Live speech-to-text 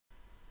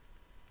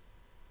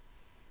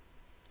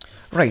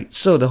Right,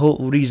 so the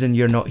whole reason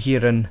you're not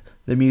hearing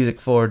the music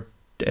for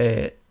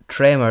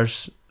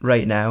Tremors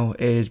right now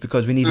is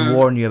because we need to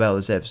warn you about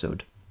this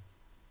episode.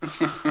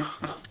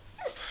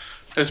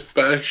 It's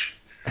bash.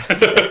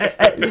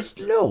 It's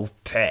no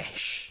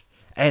pish.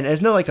 And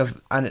it's not like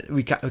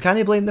we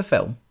can't blame the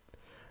film.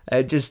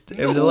 It was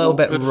a little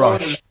bit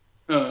rushed.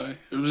 Aye,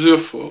 it was your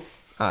fault.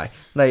 Aye,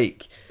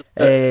 like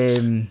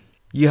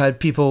you had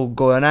people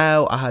going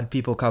out, I had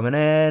people coming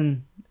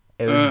in.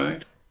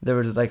 There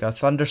was like a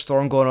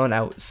thunderstorm going on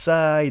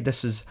outside.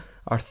 This is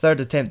our third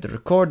attempt to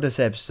record this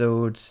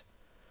episode,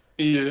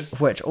 Yeah.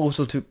 which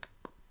also took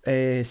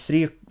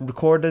 3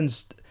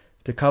 recordings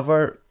to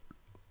cover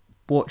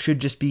what should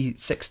just be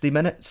 60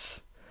 minutes.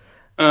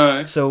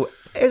 Aye. So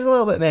it's a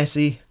little bit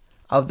messy.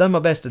 I've done my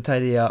best to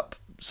tidy up,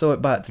 sew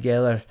it back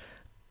together,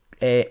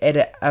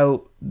 edit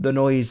out the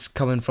noise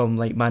coming from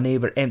like my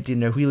neighbour emptying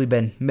their wheelie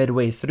bin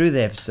midway through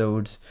the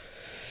episode.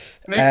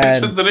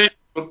 Consideration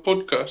for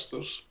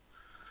podcasters.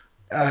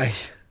 Aye.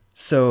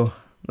 So,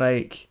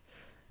 like,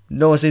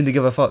 no one seemed to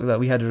give a fuck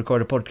that we had to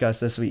record a podcast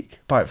this week,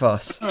 apart from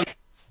us.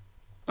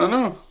 I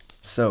know.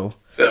 So,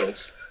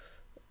 Yes.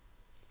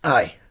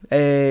 aye.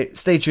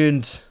 Stay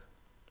tuned.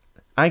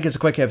 I think it's a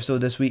quick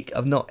episode this week.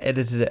 I've not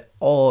edited it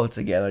all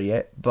together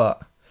yet,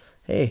 but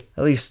hey,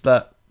 at least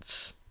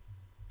that's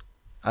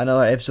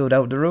another episode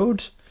out the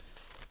road.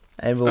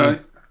 And we'll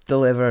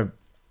deliver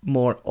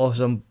more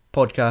awesome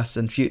podcasts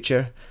in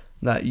future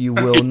that you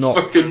will not.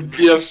 Fucking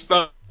dear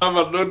stammer,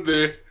 don't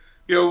they?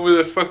 Get on with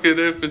the fucking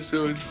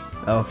episode.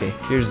 Okay,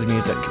 here's the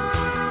music.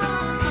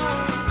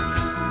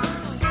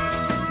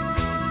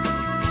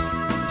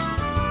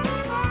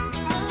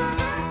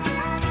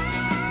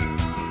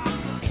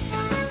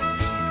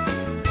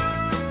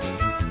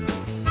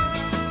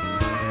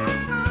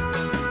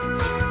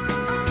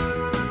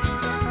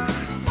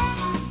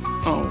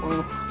 Oh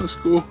well, let's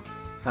go.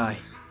 Hi.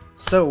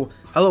 So,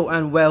 hello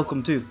and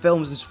welcome to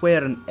Films and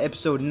Swearing,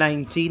 episode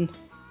 19.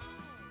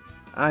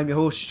 I'm your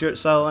host, Stuart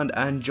Sutherland,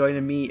 and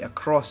joining me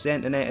across the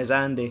internet is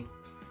Andy.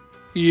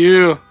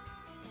 Yeah.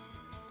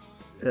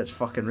 It's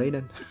fucking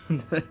raining.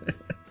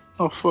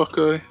 Oh fuck,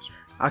 aye.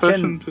 I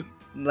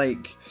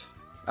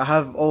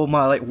have all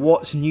my, like,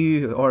 what's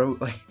new, or,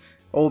 like,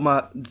 all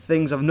my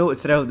things I've noted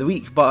throughout the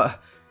week, but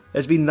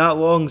it's been that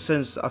long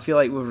since I feel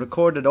like we've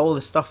recorded. All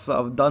the stuff that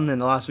I've done in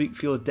the last week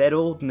feels dead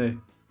old now.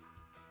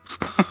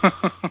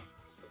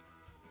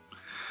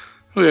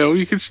 Well,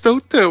 you can still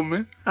tell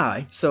me.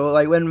 Aye, so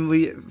like when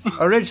we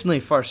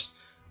originally first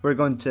were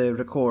going to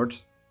record,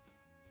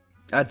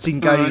 I'd seen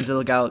Guardians of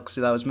the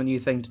Galaxy. That was my new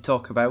thing to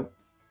talk about.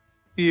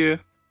 Yeah.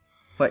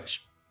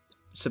 Which,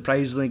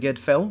 surprisingly good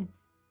film.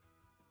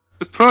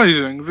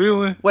 Surprising,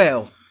 really?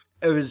 Well,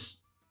 it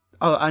was.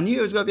 I knew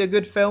it was going to be a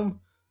good film,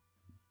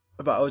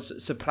 but I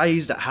was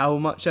surprised at how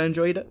much I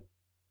enjoyed it.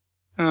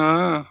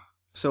 Ah.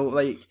 So,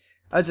 like,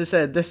 as I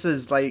said, this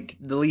is like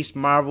the least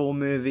Marvel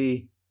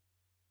movie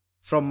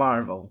from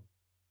Marvel.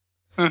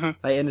 Uh-huh.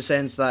 Like, in the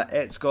sense that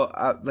it's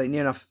got like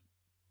near enough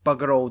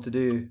bugger all to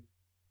do.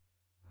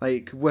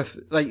 Like with,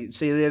 like,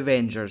 say, the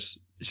Avengers.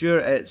 Sure,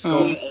 it's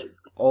got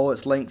all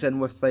its links in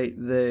with like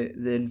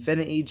the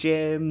Infinity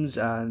Gems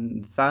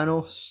and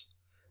Thanos,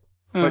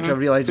 which I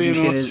realised I've been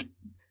saying his.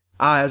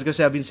 I was gonna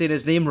say I've been saying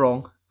his name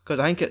wrong because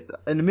I think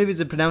in the movies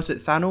they pronounce it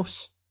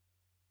Thanos.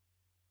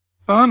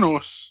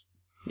 Thanos.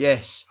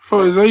 Yes. I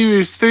thought his name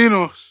was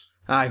Thanos.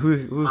 Aye,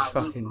 who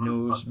fucking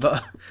knows?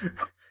 But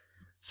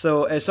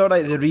so it's sort of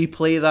like they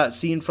replay that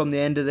scene from the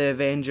end of the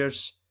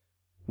Avengers,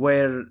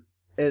 where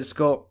it's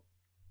got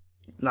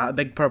that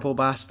big purple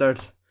bastard,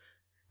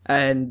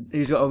 and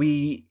he's got a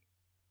wee.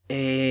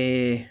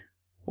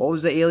 What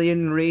was the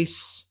alien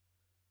race?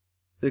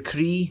 The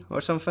Kree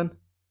or something?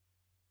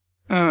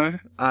 Aye.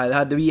 They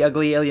had the wee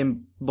ugly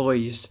alien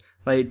boys,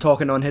 like,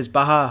 talking on his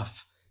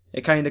behalf.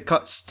 It kind of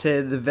cuts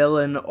to the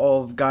villain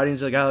of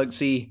Guardians of the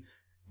Galaxy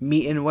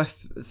meeting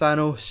with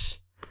Thanos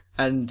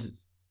and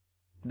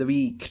the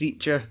wee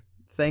creature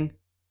thing.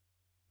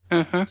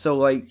 Uh-huh. So,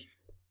 like,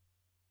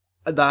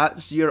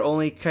 that's your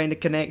only kind of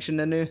connection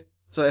in it.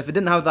 So if it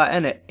didn't have that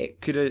in it,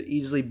 it could have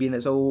easily been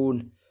its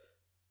own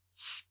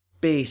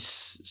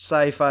space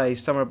sci-fi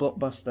summer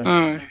blockbuster.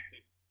 Aye.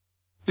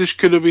 This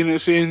could have been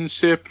its own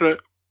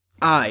separate.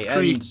 Aye,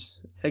 and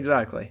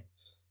exactly.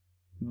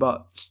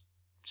 But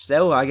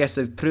still, I guess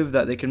they've proved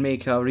that they can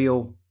make a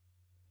real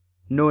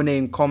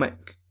no-name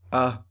comic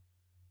fucking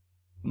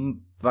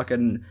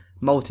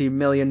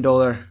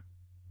multi-million-dollar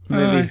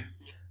movie. Aye.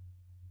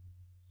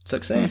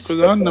 Success.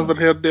 Because I never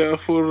heard that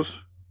before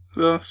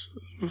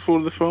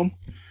the film.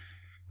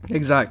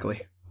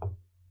 Exactly.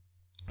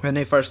 When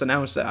they first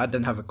announced it, I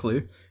didn't have a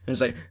clue.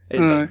 It's like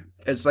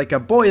it's like a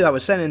boy that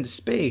was sent into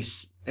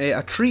space,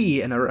 a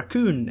tree and a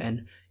raccoon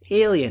and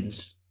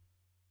aliens.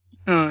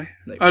 Aye.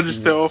 Like, I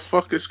just thought, oh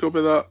fuck, it's gonna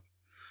be that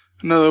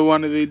another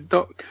one of the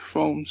duck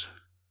films.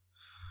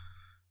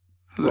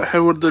 Is it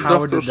Howard the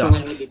Duck or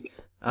something?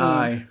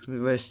 Aye,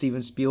 with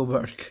Steven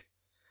Spielberg.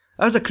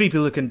 That was a creepy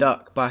looking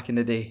duck back in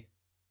the day.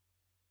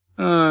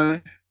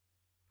 Aye.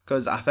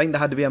 Because I think there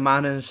had to be a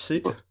man in a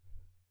suit.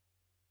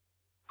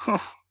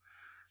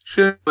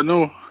 Sure, but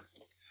no.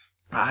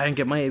 I think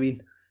it might have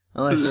been.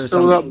 Was it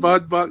still that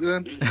bad back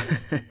then?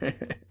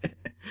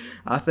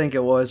 I think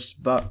it was,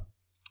 but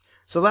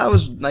so that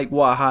was like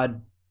what I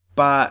had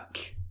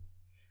back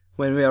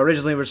when we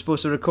originally were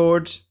supposed to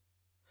record.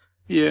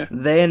 Yeah.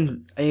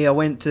 Then I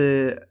went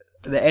to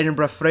the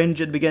Edinburgh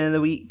Fringe at the beginning of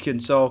the week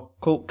and saw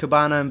Colt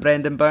Cabana and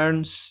Brendan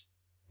Burns.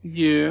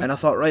 Yeah. And I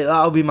thought, right,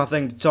 that'll be my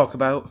thing to talk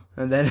about.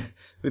 And then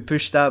we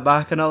pushed that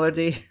back another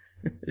day.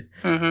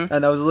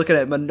 And I was looking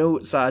at my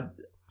notes. I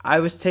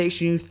was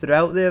texting you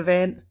throughout the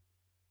event.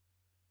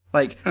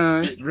 Like,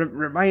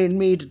 remind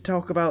me to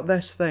talk about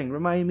this thing.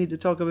 Remind me to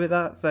talk about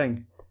that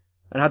thing.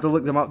 And I had to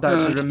look them up to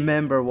actually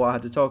remember what I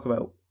had to talk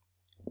about.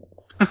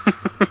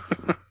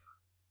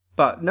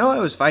 But no, it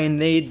was fine.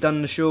 They'd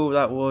done the show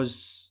that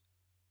was...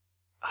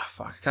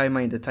 fuck, I can't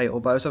mind the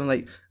title, but it was something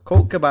like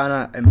Colt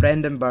Cabana and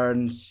Brendan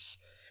Burns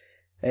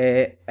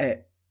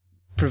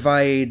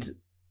provide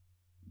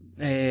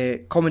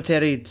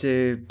commentary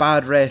to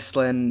bad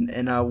wrestling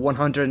in a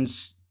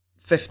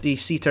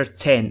 150-seater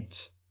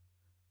tent.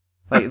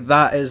 Like,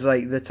 that is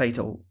like the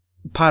title.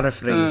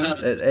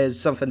 Paraphrase. It is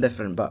something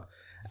different, but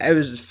it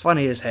was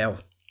funny as hell.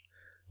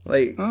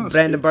 Like,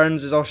 Brendan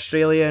Burns is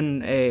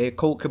Australian,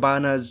 Colt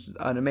Cabana's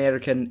an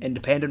American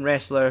independent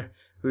wrestler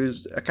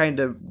who's a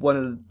kind of one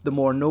of the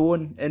more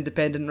known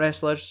independent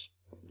wrestlers.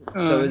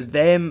 So it was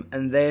them,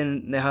 and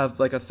then they have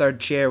like a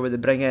third chair where they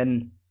bring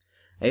in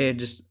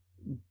just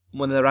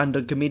one of the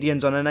random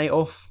comedians on a night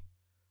off.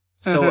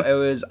 So it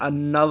was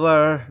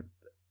another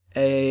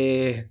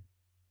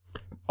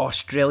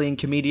Australian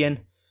comedian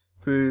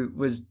who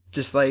was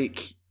just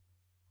like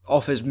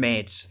off his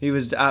meds. He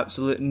was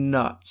absolute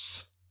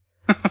nuts.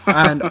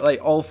 And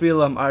like all three of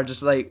them are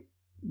just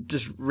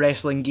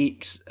wrestling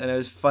geeks, and it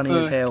was funny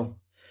as hell.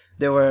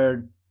 They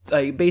were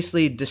like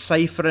basically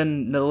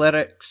deciphering the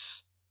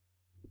lyrics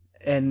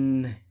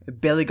in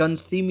Billy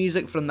Gunn's theme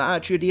music from the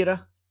Attitude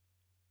Era.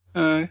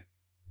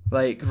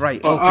 Like,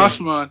 right, okay. Ass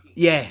Man.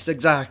 Yes,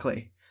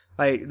 exactly.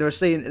 Like, they were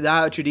saying the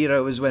Attitude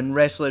Era was when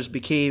wrestlers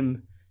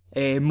became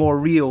more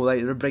real, like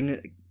they were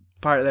bringing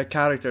part of their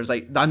characters.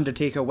 Like, The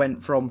Undertaker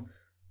went from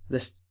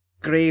this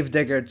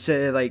gravedigger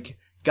to like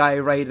guy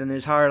riding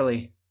his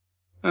Harley.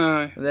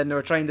 And then they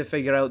were trying to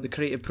figure out the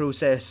creative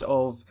process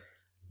of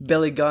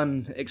Billy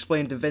Gunn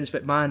explained to Vince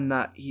McMahon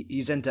that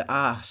he's into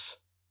ass.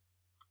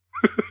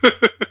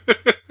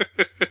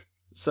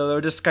 So they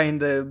were just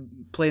kind of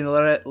playing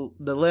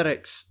the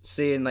lyrics,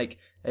 saying like,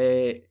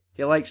 he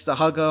likes to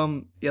hug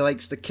them, he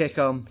likes to kick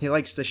them, he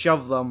likes to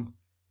shove them,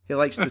 he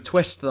likes to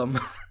twist them.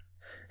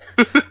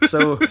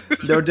 So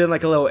they were doing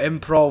like a little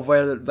improv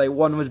where like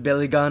one was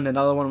Billy Gunn,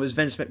 another one was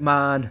Vince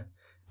McMahon.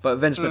 But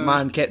Vince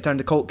McMahon kept turning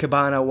to Colt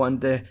Cabana,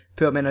 wanted to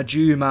put him in a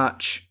Jew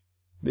match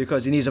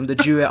because he needs him to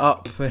Jew it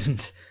up.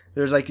 And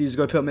there's like, he's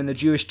going to put him in the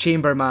Jewish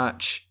chamber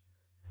match.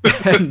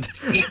 And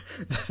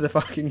the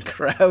fucking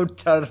crowd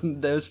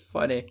turned. It was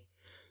funny.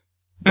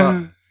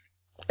 But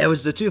it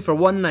was the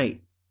 2-for-1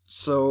 night.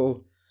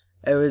 So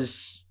it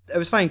was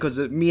fine because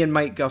me and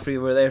Mike Guthrie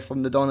were there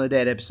from the Dawn of the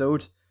Dead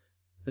episode.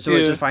 So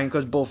it's just fine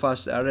because both of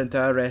us are into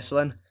our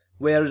wrestling.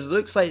 Whereas it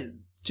looks like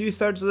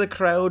 2/3 of the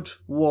crowd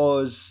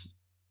was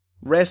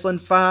wrestling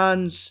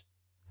fans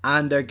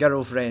and their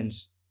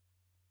girlfriends.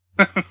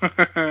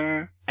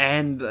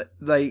 And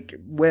like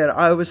where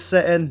I was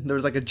sitting, there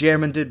was like a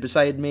German dude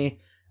beside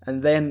me,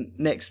 and then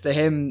next to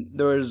him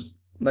there was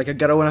like a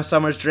girl in a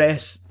summer's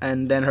dress,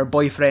 and then her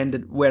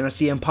boyfriend wearing a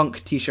CM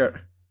Punk t-shirt.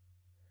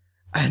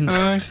 And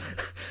I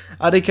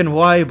don't know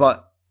why,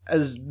 but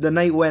as the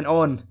night went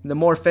on, the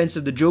more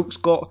offensive the jokes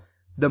got,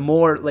 the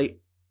more like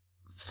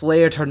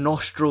flared her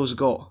nostrils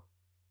got.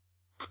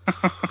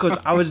 Because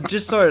I was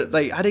just sort of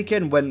like, I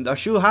reckon when a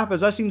show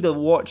happens, I seem to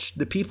watch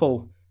the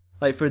people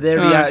like for their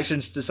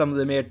reactions to some of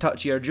the more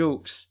touchier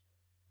jokes.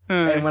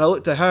 And when I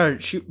looked at her,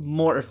 she was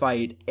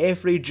mortified.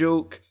 Every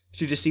joke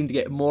she just seemed to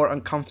get more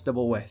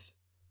uncomfortable with.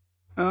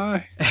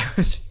 It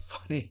was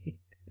funny.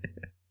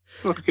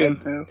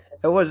 Fucking hell.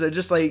 It was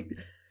just like,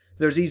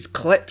 there's these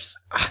clips,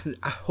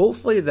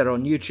 hopefully they're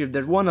on YouTube.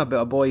 There's one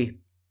about a boy,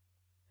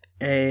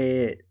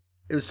 it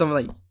was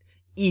something like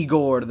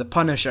Igor the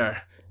Punisher,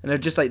 and they're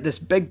just like this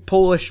big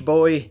Polish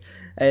boy,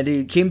 and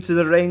he came to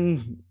the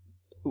ring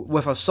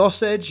with a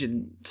sausage,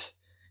 and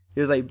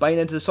he was like biting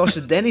into the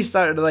sausage. Then he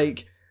started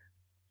like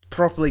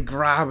properly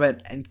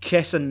grabbing and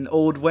kissing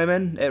old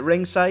women at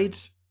ringside.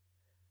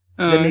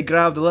 Then they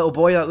grabbed a little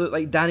boy that looked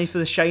like Danny for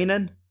The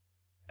Shining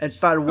and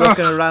started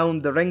walking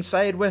around the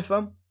ringside with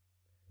him.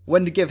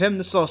 When to give him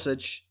the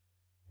sausage,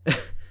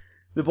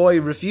 the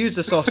boy refused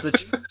the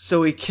sausage,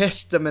 so he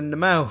kissed him in the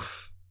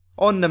mouth.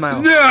 On the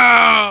mouth.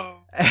 No!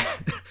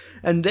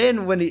 And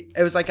then when it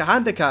was like a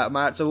handicap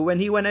match, so when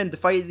he went in to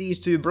fight these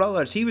two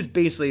brothers, he was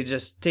basically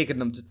just taking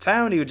them to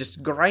town. He would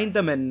just grind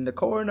them in the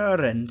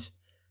corner, and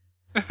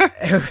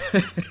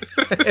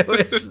it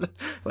was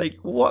like,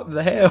 what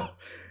the hell?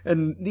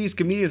 And these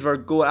comedians were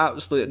going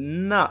absolute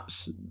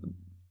nuts.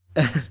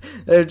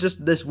 They're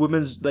just, this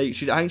woman's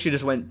like, I think she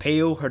just went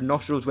pale, her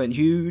nostrils went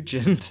huge,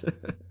 and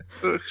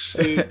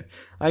I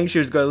think she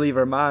was going to leave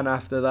her man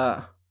after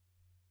that.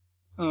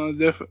 Oh,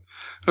 definitely.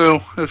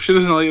 Well, if she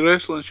doesn't like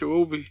wrestling, she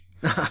will be.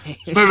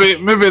 maybe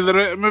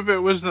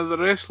it wasn't the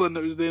wrestling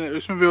that was doing it. It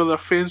was maybe all the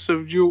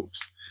offensive jokes.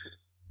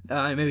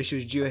 Maybe she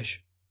was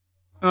Jewish.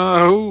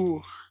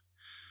 Oh,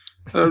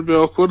 that'd be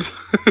awkward.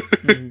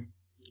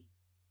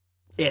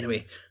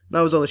 Anyway,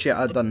 that was all the shit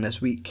I'd done this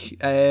week.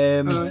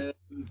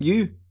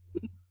 You?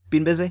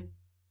 Been busy?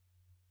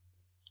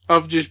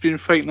 I've just been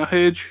fighting a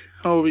hedge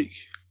all week.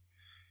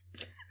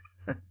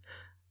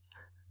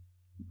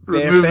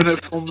 Removing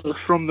it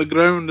from the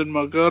ground in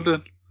my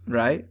garden.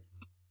 Right.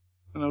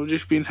 And I've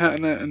just been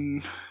hitting it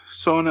and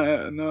sawing at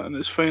it and that, and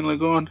it's finally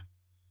gone.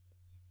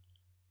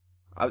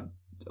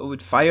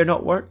 Would fire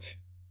not work?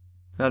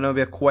 I don't know, it'd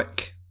be a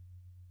quick...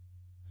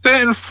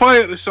 Setting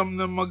fire to something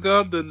in my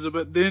garden's a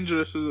bit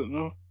dangerous, is it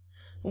no?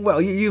 Well,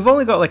 you've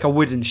only got like a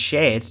wooden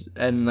shed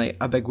and like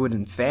a big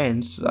wooden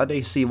fence. I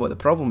don't see what the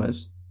problem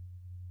is.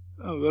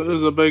 Oh, there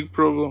is a big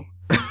problem.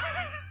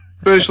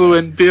 Especially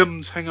when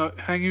bairns hang out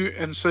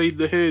inside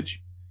the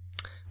hedge.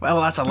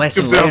 Well, that's a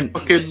lesson learned.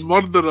 Could be a fucking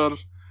murderer.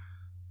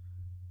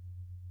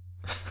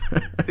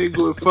 They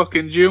go to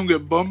fucking jail and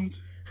get bummed.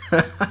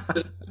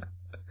 That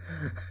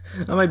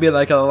might be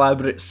like an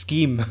elaborate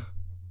scheme.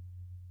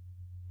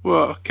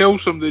 What, kill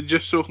somebody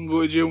just so I can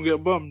go to jail and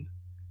get bummed?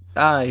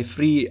 Aye,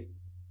 free,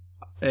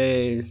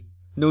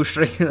 no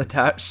string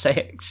attached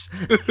sex.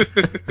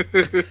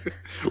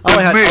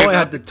 I only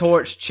had to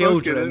torch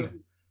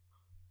children.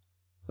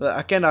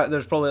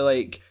 There's probably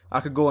like,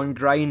 I could go on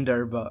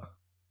Grindr, but...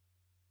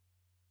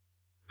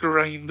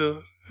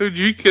 Grindr? How'd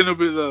you ken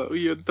about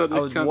that? I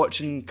was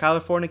watching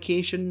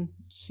Californication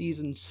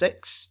season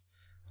 6,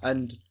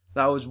 and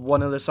that was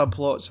one of the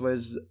subplots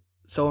was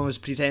someone was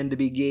pretending to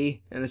be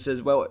gay, and it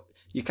says, well,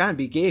 you can't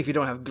be gay if you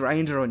don't have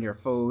Grindr on your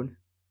phone.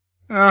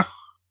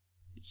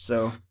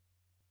 So,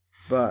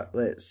 but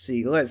let's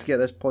see. Let's get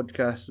this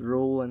podcast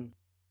rolling.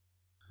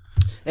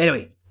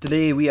 Anyway,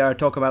 today we are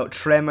talking about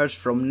Tremors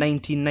from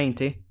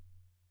 1990.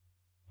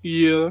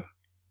 Yeah.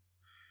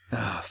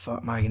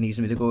 Fuck, Maggie needs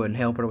me to go and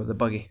help her with the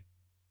buggy.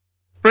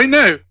 Right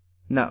now?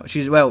 No,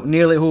 she's,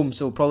 nearly home,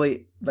 so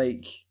probably,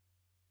 like,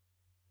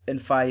 in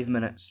 5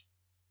 minutes.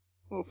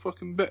 Oh,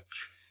 fucking bitch.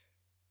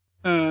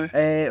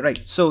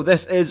 Right, so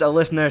this is a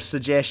listener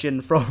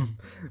suggestion from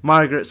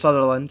Margaret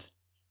Sutherland.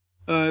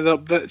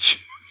 That bitch.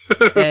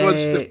 What's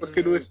the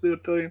fucking waste of their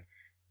time?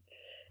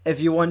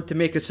 If you want to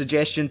make a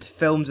suggestion to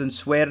Films and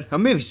Swearing, a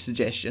movie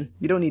suggestion,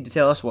 you don't need to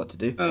tell us what to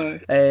do.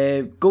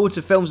 Go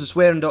to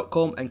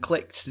filmsandswearing.com and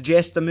click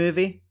Suggest a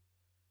Movie.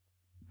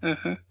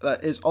 That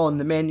is on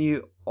the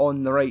menu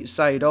on the right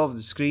side of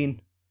the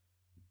screen.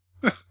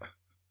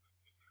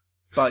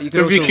 But you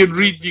can if you can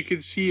read, you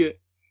can see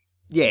it.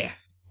 Yeah.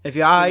 If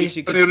your eyes,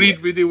 you can see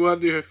read me, they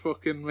want to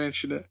fucking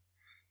mention it.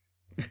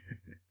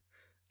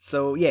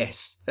 So,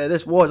 yes,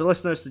 this was a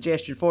listener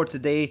suggestion for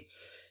today.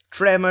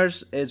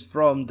 Tremors is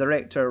from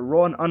director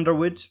Ron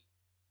Underwood,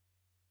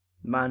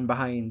 man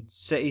behind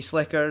City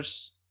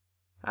Slickers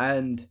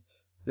and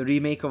the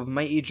remake of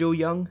Mighty Joe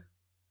Young.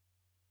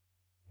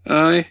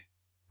 Aye.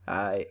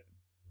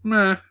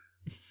 Meh.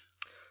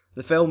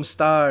 The film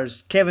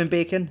stars Kevin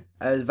Bacon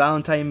as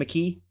Valentine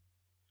McKee,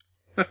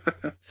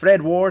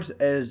 Fred Ward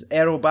as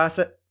Errol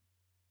Bassett,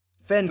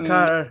 Finn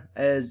Carter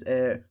as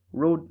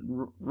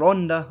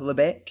Rhonda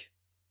Lebeck,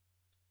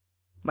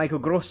 Michael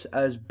Gross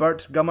as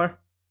Bert Gummer,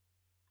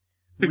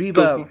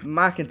 Reba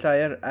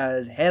McEntire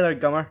as Heather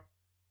Gummer,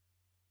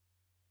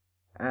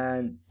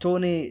 and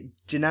Tony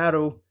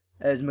Gennaro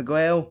as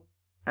Miguel,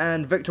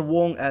 and Victor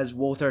Wong as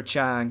Walter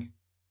Chang.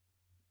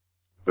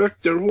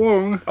 Victor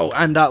Wong? Oh,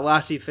 and that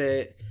lassie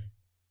for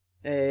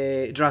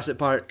Jurassic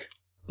Park.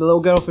 The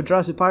little girl for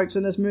Jurassic Park's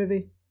in this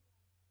movie?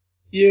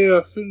 Yeah,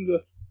 I found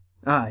her.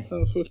 Aye.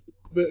 That fucking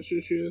bitch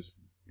she is.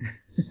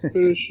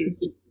 Where is she?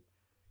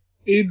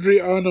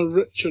 Adriana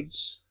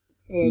Richards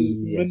as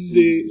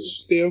Mindy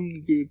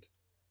Sterngood.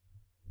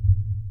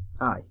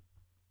 Aye.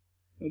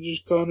 I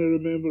just can't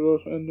remember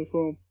her in the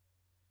film.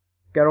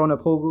 Girl on a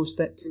pogo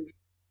stick.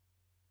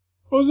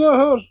 Was that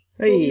her?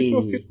 Hey.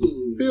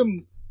 Fucking film.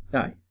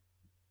 Aye.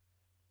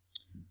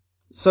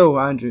 So,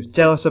 Andrew,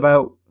 tell us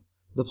about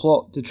the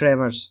plot to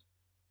Tremors.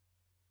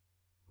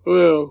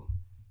 Well,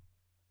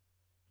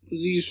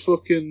 these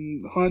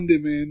fucking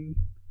handymen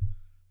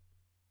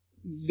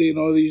doing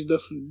all these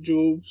different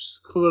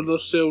jobs, cover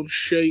themselves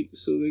shite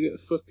so they get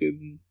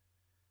fucking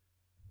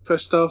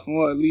pissed off and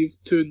want to leave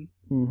town.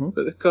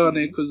 But they can't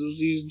because there's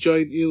these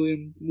giant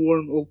alien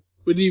worms.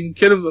 We don't even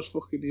care if they're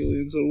fucking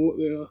aliens or what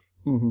they are.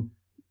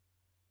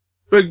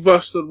 Big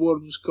bastard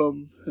worms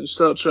come and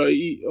start trying to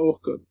eat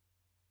Auckland.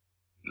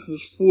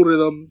 There's 4 of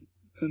them,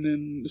 and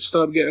then they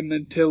start getting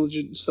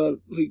intelligent and start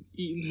like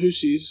eating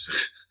hussies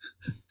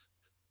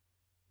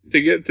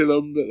to get to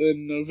them, but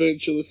then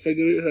eventually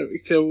figure out how to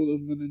kill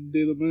them and then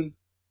do them in.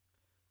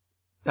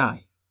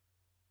 Aye.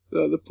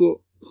 That's the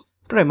plot.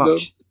 Pretty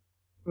much.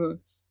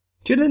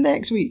 Tune in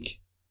next week.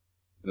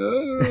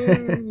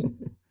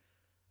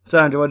 So,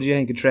 Andrew, what did you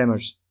think of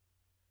Tremors?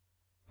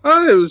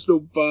 It was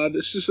not bad.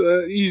 It's just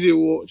an easy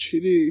watch.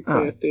 You need to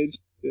pay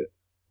attention to it.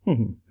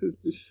 It's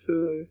just...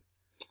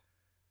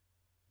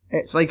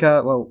 It's like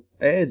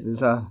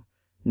it's a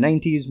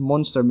 90s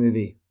monster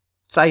movie.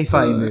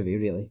 Sci-fi movie,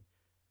 really.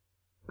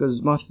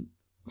 Because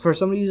for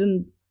some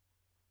reason,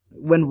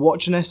 when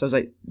watching this, I was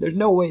like, there's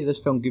no way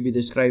this film could be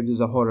described as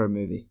a horror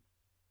movie.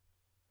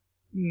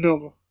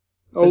 No.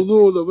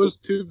 Although there was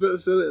 2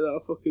 bits in it that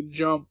I fucking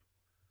jumped.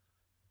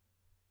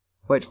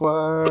 Which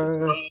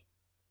were...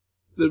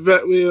 The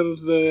bit where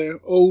the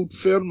old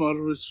farmer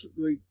was,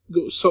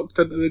 got sucked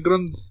into the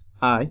ground.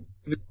 Aye.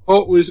 And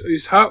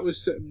his hat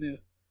was sitting there.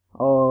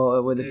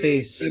 Oh, with the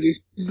face. And it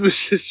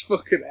was just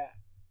fucking...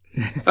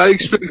 I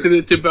expected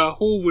it to be a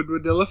hole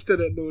when they lifted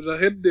it and there was a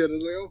head there. I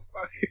was like, oh,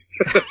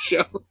 fuck.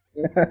 Shut up.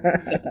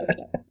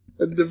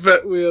 And the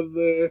bit where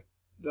the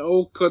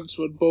old cunts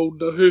were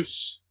building a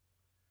house.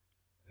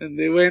 And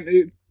they went out,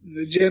 and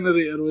the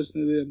generator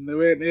wasn't there, and they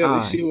went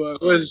out to see what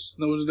it was.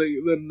 And there was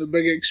then the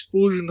big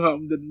explosion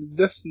happened in the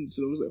distance,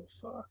 and I was like, oh,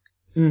 fuck.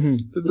 Mm-hmm.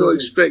 Did not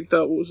expect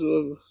that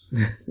whatsoever.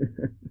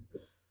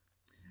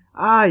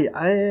 I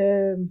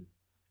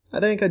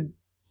think I'd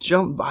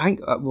jump. I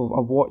think I've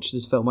watched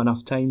this film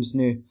enough times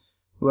now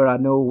where I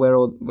know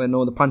when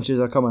all the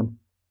punches are coming.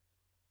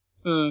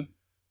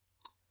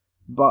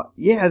 But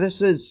yeah,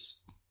 this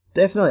is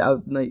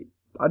definitely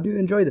I do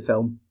enjoy the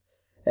film.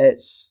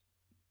 It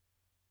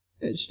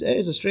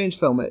is a strange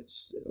film.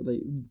 It's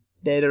like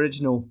dead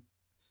original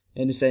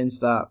in the sense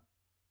that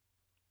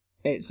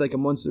it's like a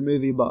monster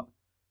movie, but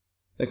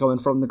they're coming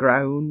from the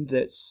ground.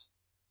 It's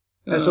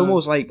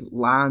almost like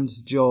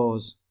Land's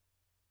Jaws.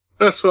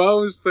 That's what I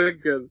was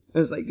thinking.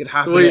 It's like it could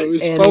happen the way at it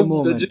was any filmed,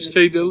 moment. It just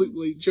kind of looked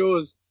like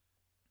Jaws.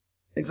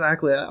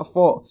 Exactly. I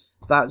thought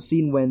that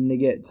scene when they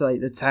get to like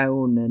the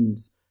town and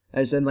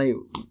it's in like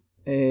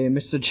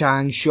Mr.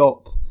 Chang's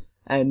shop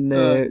and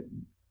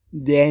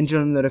the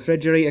engine in the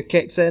refrigerator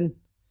kicks in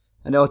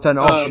and they'll turn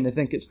it off and they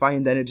think it's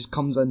fine, then it just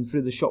comes in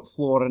through the shop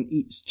floor and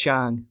eats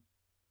Chang.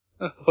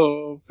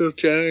 Oh, poor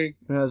Chang.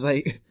 And I was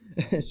like,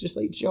 it's just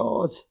like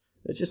Jaws.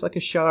 It's just like a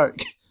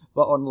shark,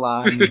 but on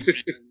land.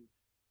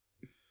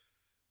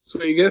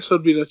 So I guess for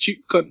being a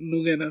cheap cunt and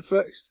not getting it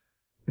fixed.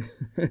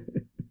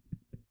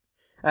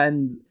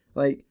 And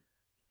like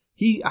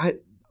I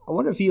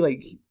wonder if he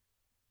like,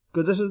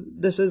 because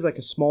this is like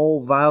a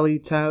small valley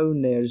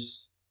town. It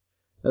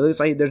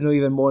looks like there's no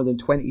even more than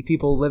 20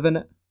 people live in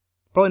it.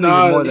 Probably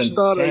not even more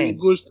than 10. It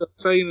goes to a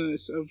sign and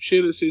I'm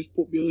sure it says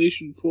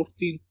population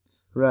 14.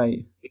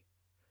 Right.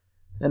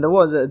 And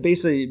it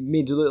basically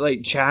made it look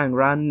like Chang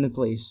ran the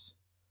place.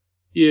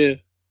 Yeah.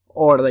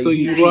 Or like so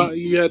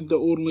you had the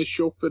only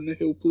shop in the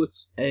whole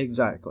place.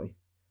 Exactly.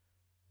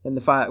 And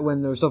the fact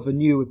when there was something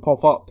new would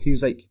pop up, he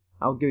was like,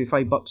 I'll give you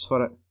 $5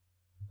 for it.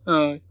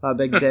 Aye. That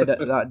big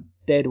that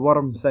dead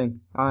worm thing.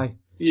 Aye.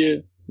 Yeah.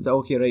 Is that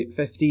okay, right?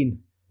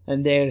 15.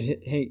 And there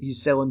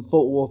he's selling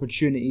photo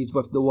opportunities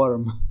with the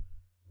worm.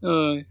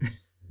 Aye.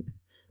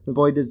 The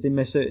boy does they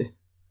miss out.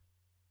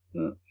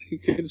 He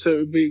gets out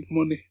to make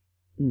money.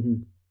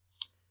 Mm-hmm.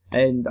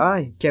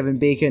 And Kevin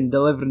Bacon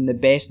delivering the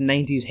best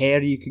 90s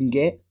hair you can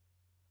get.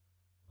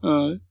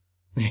 Aye.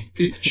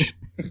 Peach.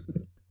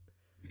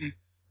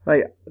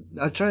 Like,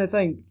 I'm trying to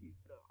think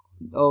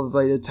of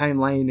like the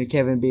timeline of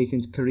Kevin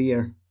Bacon's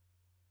career.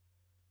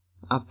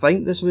 I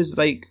think this was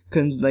like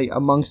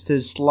amongst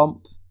his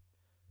slump.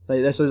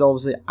 Like this was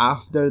obviously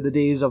after the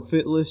days of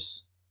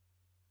Footloose.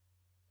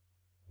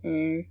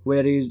 Aye.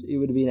 Where he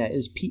would have been at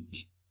his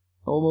peak,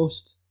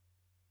 almost.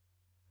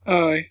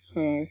 Aye.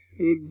 It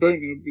would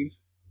bound to have been.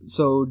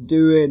 So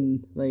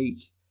doing like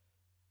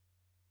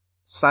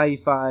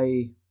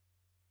sci-fi.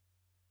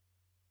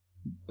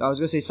 I was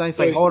gonna say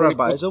sci-fi horror,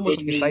 but it's almost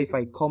like a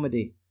sci-fi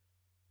comedy.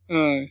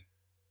 Aye.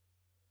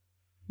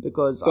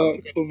 Because dark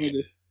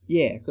comedy.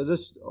 Yeah,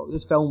 because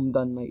this film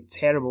done like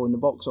terrible in the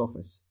box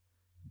office,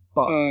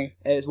 but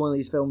it's one of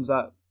these films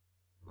that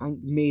I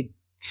think made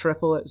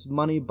triple its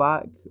money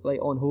back,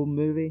 like on home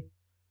movie.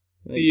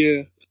 Like,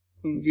 yeah,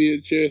 on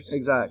VHS.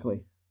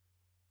 Exactly.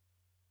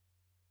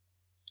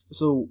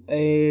 So,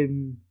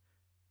 come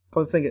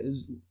to think,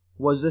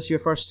 was this your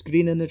first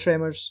screening of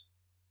Tremors?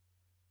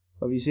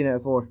 Or have you seen it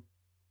before?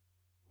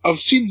 I've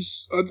seen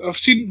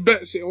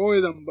bits of all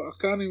of them, but I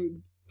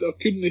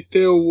couldn't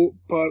tell what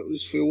part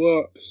was for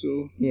what,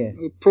 so yeah,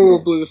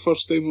 probably the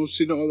first time I've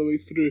seen it all the way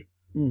through.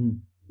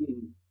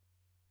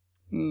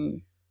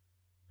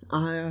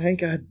 I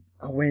think I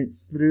went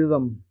through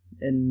them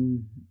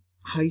in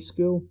high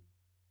school.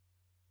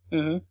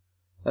 I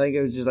think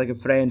it was just like a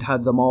friend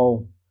had them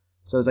all,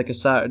 so it was like a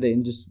Saturday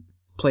and just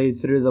played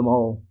through them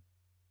all.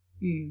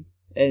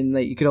 And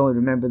like you could only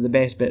remember the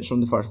best bits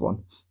from the first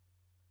one.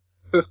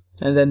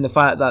 And then the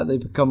fact that they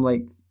become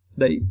like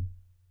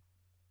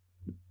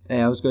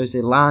I was going to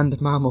say land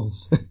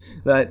mammals.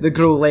 They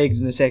grow legs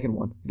in the second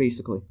one,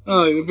 basically.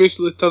 They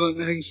basically turn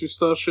into things for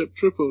Starship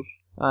Troopers.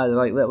 They're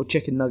like little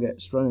chicken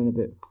nuggets running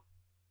about.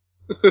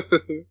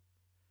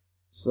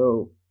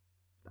 So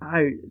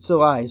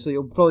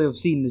you'll probably have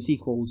seen the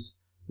sequels.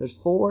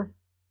 There's 4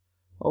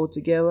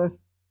 altogether.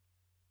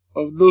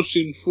 I've not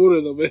seen 4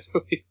 of them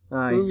anyway.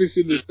 Aye. I've only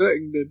seen the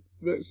second then.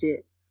 That's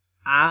it.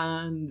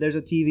 And there's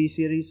a TV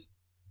series.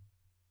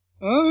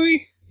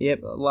 Aye. Yep,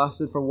 it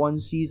lasted for one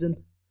season.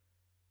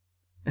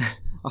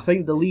 I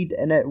think the lead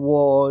in it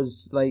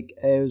was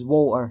it was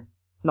Walter.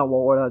 Not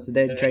Walter, that's the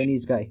dead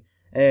Chinese guy.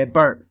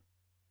 Bert,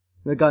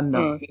 the gun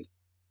nut.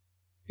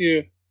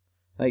 Yeah.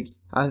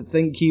 I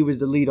think he was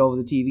the lead of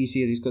the TV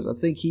series because I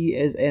think he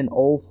is in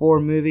all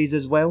 4 movies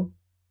as well.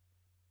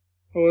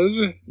 Oh, is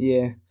he?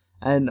 Yeah,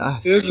 and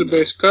He's the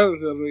best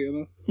character, right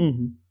enough.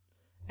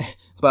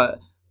 But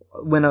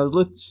when I was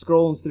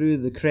scrolling through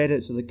the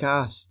credits of the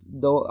cast,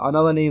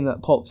 another name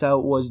that popped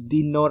out was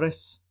Dean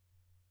Norris,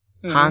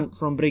 Hank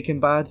from Breaking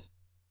Bad.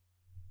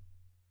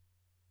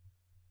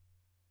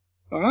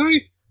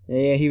 Aye.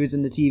 Yeah, he was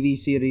in the TV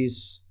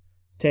series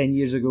 10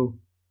 years ago.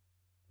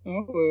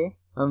 Oh well.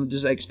 I'm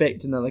just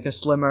expecting a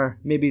slimmer.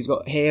 Maybe he's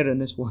got hair in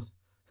this one.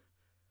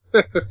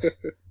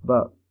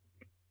 But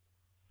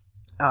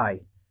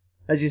aye,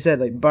 as you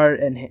said, Bert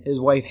and his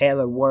wife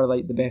Heather were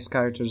the best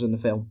characters in the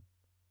film.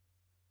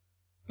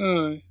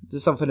 Aye.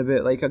 There's something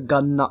about a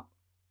gun nut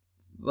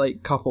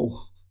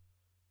couple.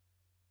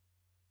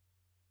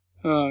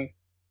 Aye.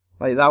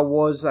 That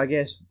was, I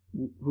guess,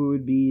 who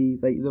would be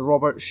the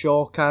Robert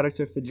Shaw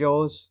character for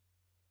Jaws,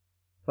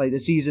 the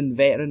seasoned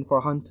veteran for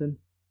hunting.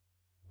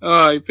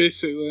 Aye,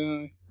 basically,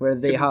 aye. Where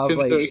they have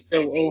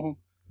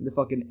the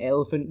fucking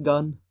elephant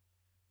gun.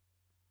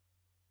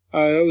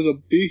 Aye, that was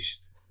a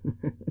beast.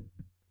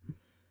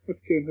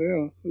 Fucking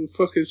hell. The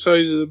fucking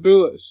size of the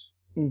bullets.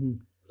 Mm-hmm.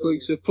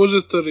 Like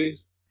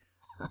suppositories.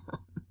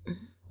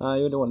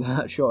 You don't want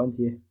that shot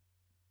into you.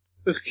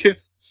 Okay.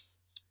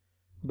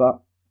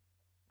 But,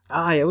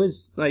 it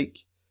was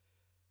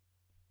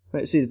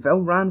let's see, the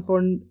film ran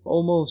for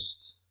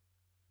almost,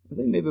 I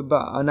think maybe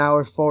about an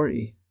hour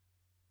 40.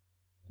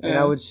 And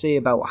I would say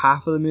about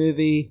half of the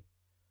movie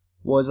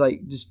was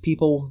just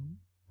people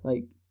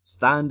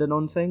standing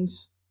on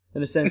things.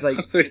 In a sense,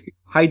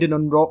 hiding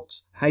on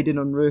rocks, hiding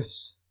on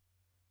roofs.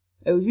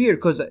 It was weird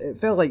because it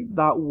felt like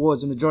that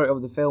was the majority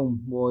of the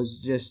film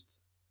was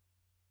just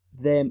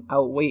them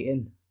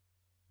outweighting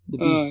the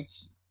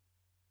beasts.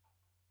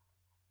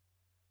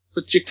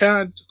 But you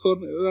can't,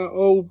 according to that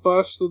old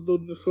bastard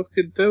on the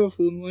fucking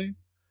telephone line.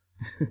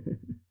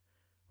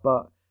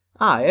 But,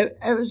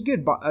 it was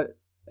good, but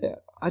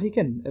I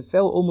reckon it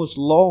felt almost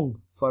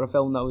long for a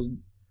film that was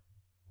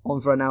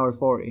on for an hour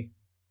 40.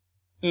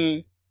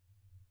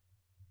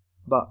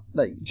 But,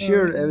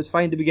 sure, it was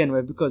fine to begin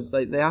with because,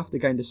 they have to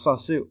kind of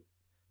suss out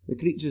the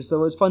creatures, so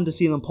it was fun to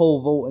see them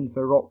pole vaulting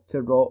from rock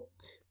to rock.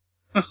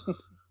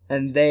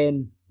 And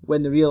then,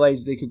 when they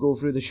realised they could go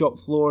through the shop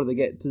floor, they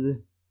get to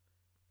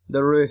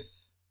the roof,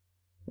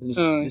 and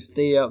they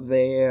stay up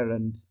there,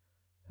 and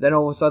then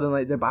all of a sudden,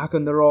 they're back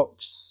on the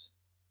rocks.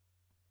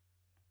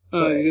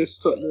 You get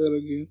stuck there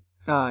again.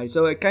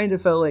 So it kind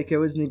of felt like it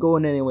wasn't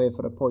going anywhere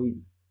for a point.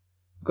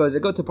 Because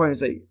it got to a point,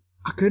 it's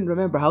I couldn't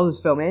remember how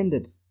this film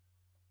ended.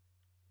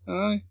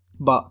 Aye.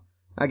 But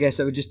I guess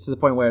it was just to the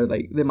point where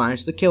they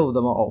managed to kill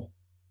them all.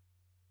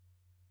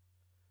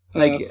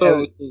 I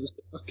thought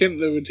I couldn't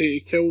never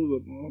take to kill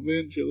them all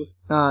eventually.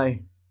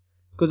 Aye.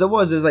 Because it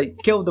was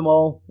killed them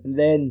all, and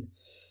then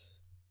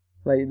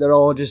they're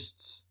all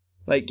just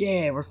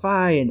yeah, we're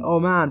fine. Oh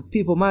man,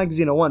 People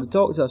Magazine will want to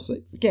talk to us.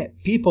 Forget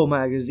People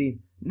Magazine,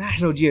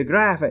 National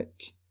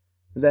Geographic.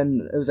 And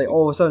then it was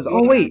all of a sudden,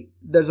 oh wait,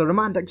 there's a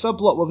romantic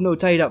subplot we've no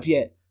tied up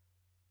yet.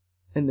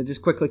 And they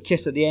just quickly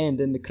kiss at the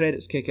end and the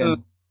credits kick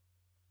in.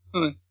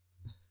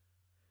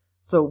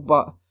 So,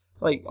 but,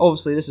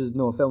 obviously this is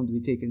no film to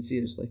be taken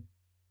seriously.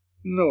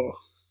 No.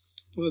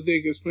 Well, I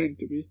think it's meant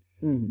to be.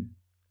 Mm-hmm.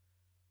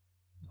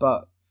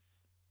 But,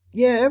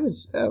 yeah, it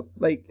was,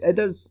 it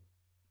does,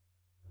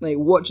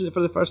 watching it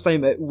for the first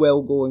time, it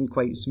will go in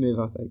quite smooth,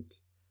 I think.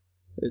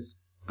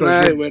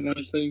 It went on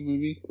time with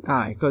me.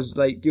 Aye, because,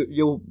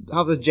 you'll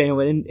have the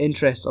genuine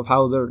interest of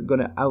how they're going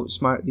to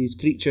outsmart these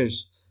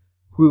creatures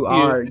who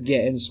are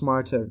getting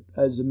smarter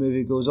as the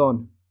movie goes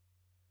on.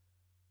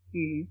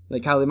 Mm-hmm.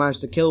 How they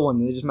managed to kill one,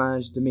 and they just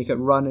managed to make it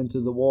run into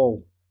the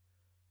wall.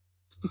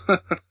 They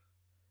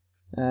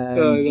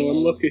were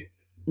lucky.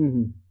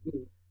 Mm-hmm.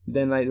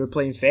 Then they were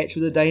playing fetch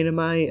with the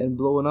dynamite and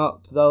blowing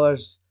up the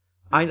others.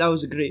 I think that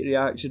was a great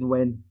reaction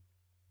when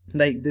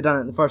they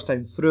done it the first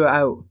time, threw it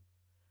out.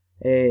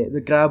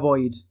 The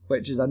graboid,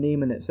 which is a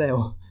name in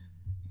itself,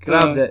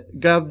 grabbed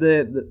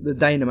the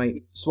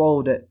dynamite,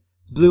 swallowed it,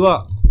 blew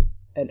up,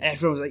 and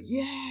everyone was like,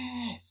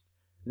 yes!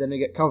 Then they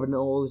get covered in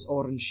all this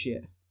orange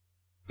shit.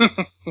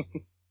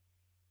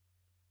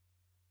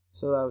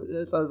 So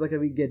that was a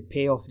wee good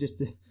payoff just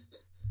to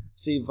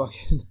see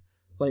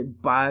fucking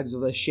bags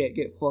of this shit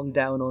get flung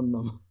down on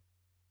them.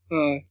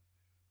 Aye.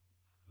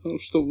 I'll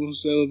stop them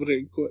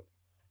celebrating quick.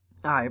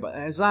 Aye, but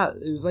it was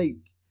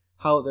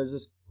how there's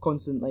this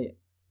constant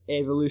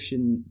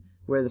evolution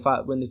where the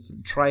fact when they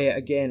try it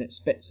again it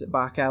spits it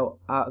back out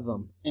at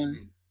them. Aye.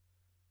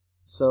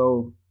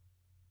 So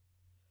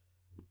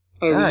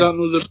was that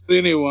not the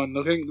brainy one?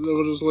 I think there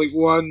was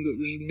one that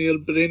was more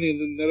brainy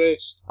than the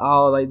rest.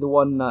 Oh, the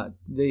one that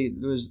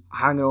was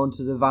hanging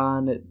onto the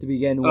van to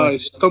begin with. Aye,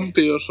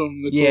 Stumpy or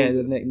something.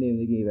 The nickname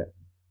they gave it.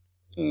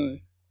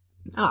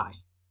 Aye.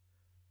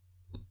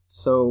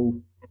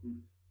 So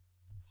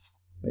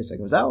Wait a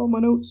second, was that all my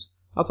notes?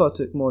 I thought I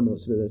took more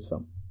notes with this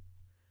film.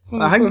 Oh,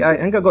 I think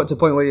I got to a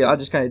point where I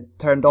just kind of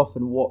turned off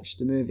and watched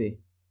the movie.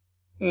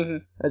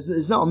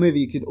 It's not a movie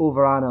you could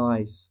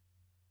overanalyze.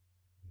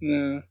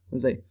 Yeah.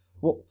 It's like,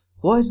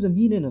 what is the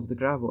meaning of the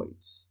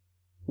graboids?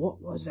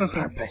 What was their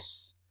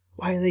purpose?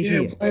 Why are they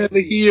here? Why are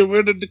they here?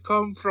 Where did they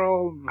come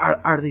from?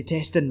 Are they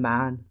testing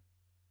man?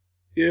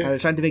 Yeah. Are they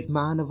trying to make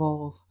man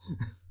evolve?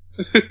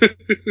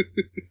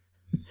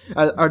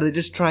 Are they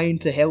just trying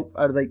to help?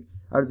 Are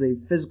they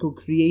physical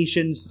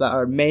creations that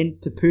are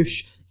meant to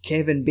push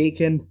Kevin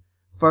Bacon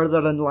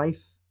further in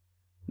life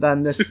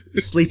than this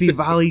Sleepy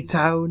Valley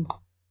town?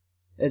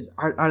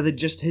 Are they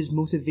just his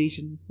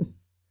motivation?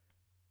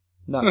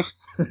 No.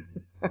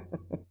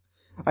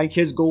 I think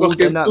his goals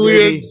in that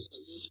movie.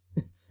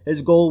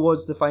 His goal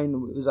was to find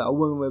a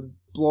woman with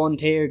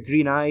blonde hair,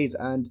 green eyes,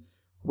 and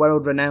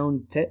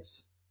world-renowned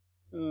tits.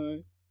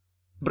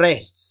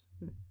 Breasts.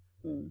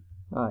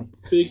 Aye.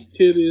 Big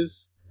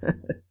titties.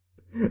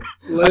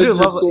 I do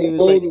love it. He was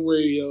all the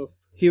way up.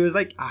 He was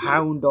like a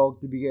hound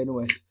dog to begin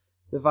with.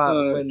 The fact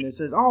when it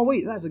says, "Oh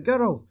wait, that's a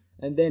girl,"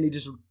 and then he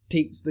just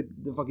takes the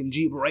fucking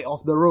jeep right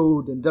off the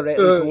road and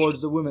directly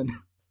towards the woman.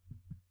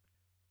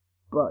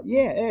 But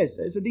yeah,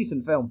 it's a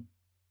decent film.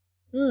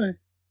 I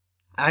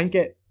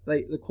think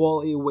the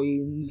quality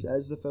wanes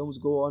as the films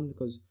go on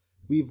because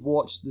we've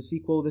watched the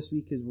sequel this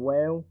week as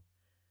well,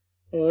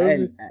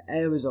 and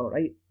it was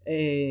alright.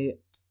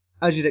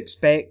 As you'd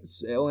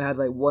expect, it only had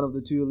like one of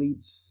the two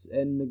leads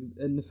in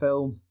the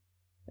film.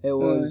 It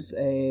was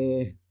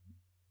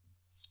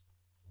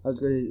I was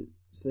going to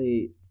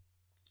say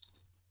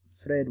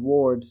Fred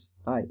Ward,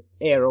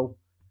 Errol,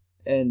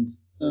 and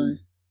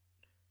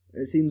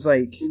it seems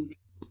like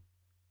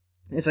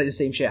it's like the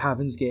same shit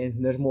happens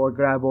again. There's more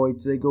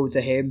graboids. They go to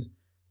him,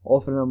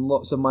 offering him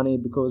lots of money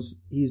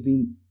because he's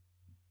been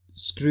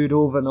screwed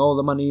over in all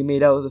the money he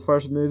made out of the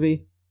first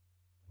movie.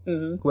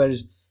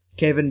 Whereas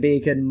Kevin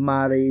Bacon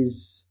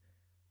marries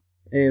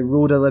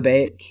Rhoda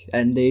Lebec,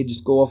 and they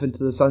just go off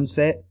into the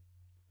sunset.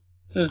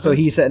 So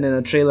he's sitting in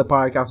a trailer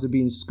park after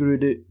being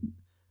screwed out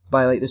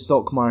by like the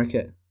stock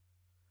market.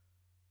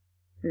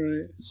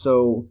 Right.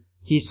 So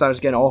he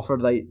starts getting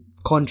offered like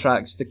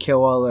contracts to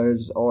kill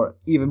others, or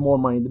even more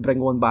money to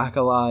bring one back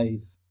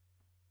alive.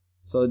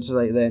 So just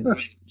like then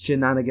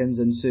shenanigans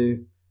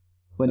ensue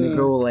when they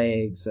grow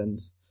legs, and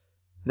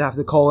they have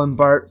to call in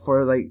Bert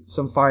for like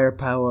some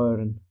firepower,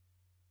 and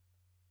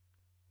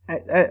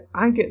I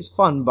think it's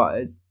fun, but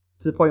it's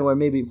to the point where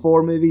maybe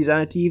 4 movies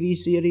and a TV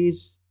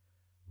series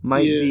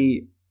might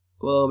be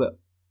a little bit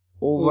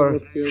over.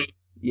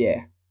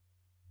 Yeah,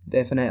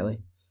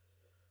 definitely.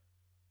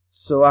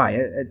 So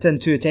it took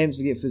 2 attempts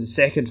to get through the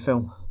second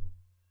film.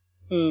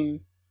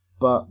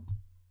 But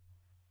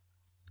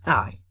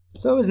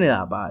so it wasn't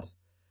that bad.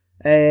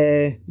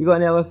 You got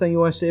any other thing you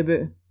want to say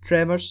about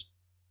Tremors?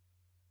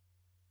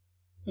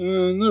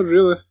 Not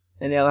really.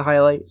 Any other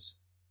highlights?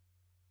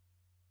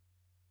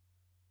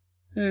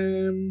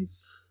 The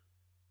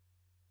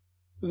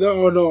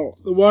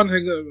one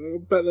thing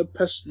that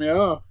pissed me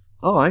off.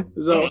 Oh, aye.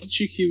 Is that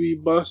cheeky wee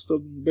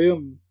bastard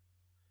Byrne.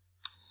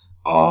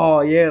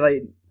 Oh yeah,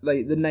 like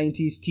the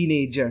 90s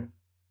teenager.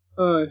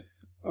 I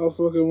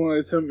fucking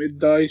wanted him to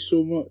die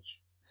so much.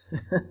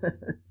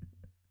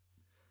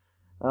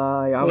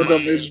 I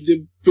wanted him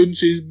to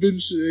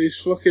bounce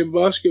his fucking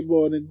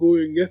basketball and then go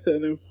and get it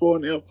and then fall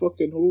into a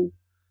fucking hole.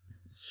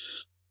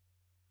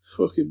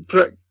 Fucking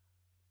prick.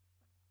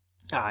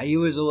 He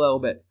was a little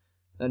bit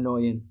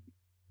annoying.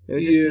 It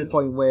was just to the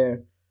point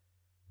where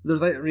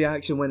there's like a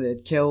reaction when they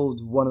had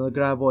killed one of the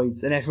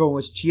graboids and everyone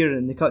was cheering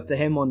and they cut to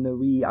him on the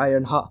wee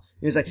iron hut.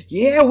 He was like,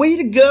 "Yeah, way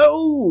to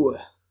go!"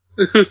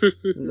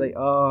 It was like,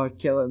 "Oh,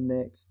 kill him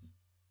next."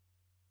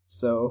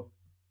 So,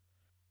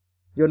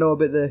 you know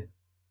about the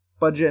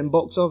budget and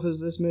box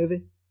office of this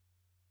movie?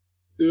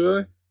 Do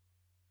I?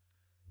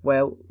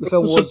 Well, the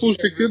film was supposed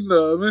to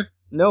kidnap me.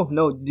 No.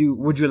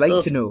 Would you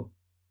like to know?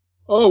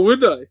 Oh,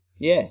 would I?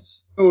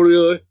 Yes. Oh,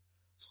 really?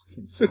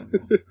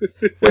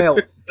 Well,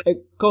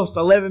 it cost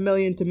 11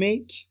 million to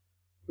make.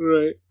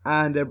 Right.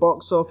 And their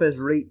box office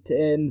raked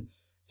in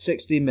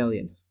 60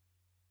 million.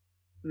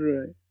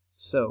 Right.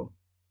 So.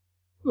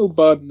 No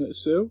bad in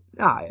itself.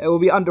 It will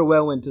be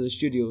underwhelming to the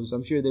studios.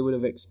 I'm sure they would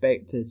have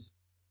expected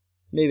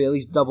maybe at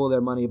least double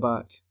their money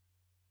back.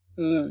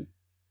 If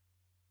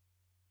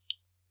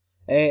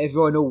you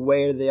want to know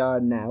where they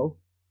are now,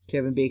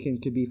 Kevin Bacon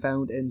could be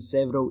found in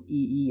several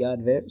EE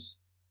adverts.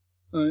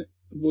 The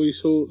boy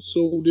sold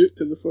out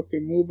to the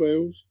fucking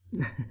mobiles.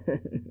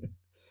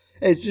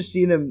 It's just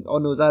seen him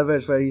on those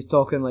adverts where he's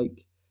talking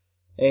like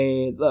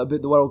about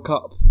the World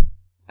Cup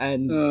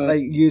and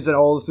like using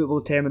all the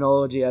football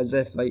terminology as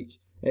if like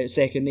it's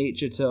second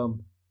nature to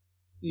him.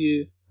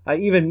 Yeah.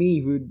 Even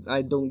me, who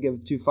I don't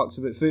give 2 fucks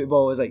about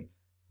football, is like,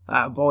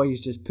 boy,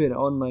 he's just putting it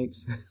on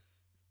likes.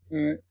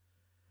 Right.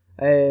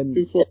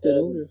 Too fucking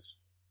obvious.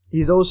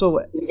 He's also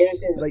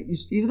like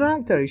he's an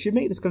actor. He should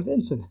make this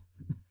convincing.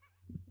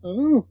 I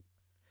know.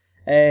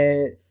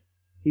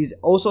 He's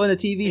also in a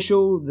TV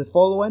show, The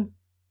Following.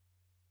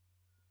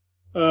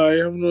 I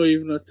have not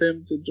even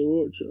attempted to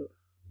watch it.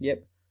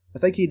 Yep. I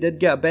think he did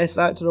get a Best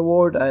Actor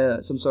award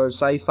at some sort of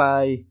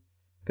sci-fi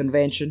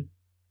convention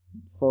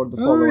for the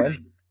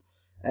following.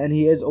 And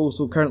he is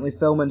also currently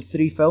filming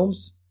 3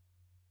 films.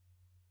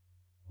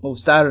 Well,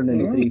 starring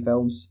in 3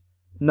 films,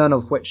 none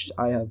of which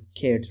I have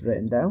cared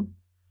written down.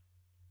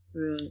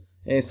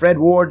 Right. Fred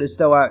Ward is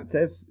still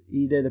active.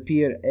 He did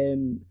appear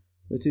in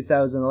the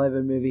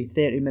 2011 movie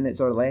 30 Minutes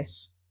or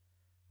Less.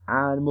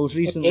 And most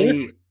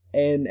recently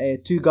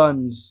in Two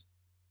Guns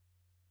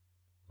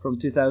from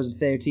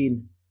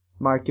 2013,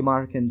 Marky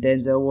Mark and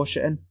Denzel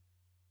Washington.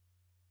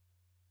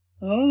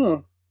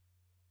 Oh.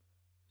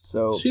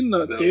 So, Seen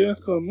that too, I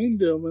can't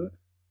mind it a minute.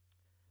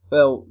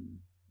 well,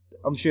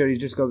 I'm sure he's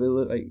just got to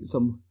look like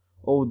some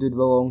old dude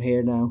with long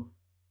hair now.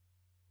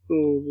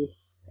 Probably.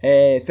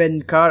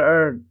 Finn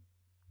Carter,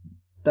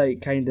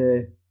 like, kind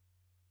of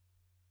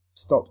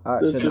stopped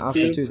acting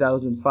after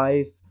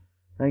 2005.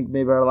 I think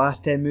maybe her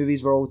last 10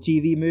 movies were all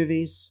TV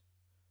movies.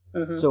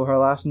 So her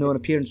last known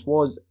appearance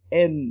was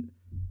in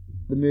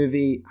the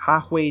movie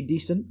Halfway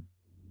Decent.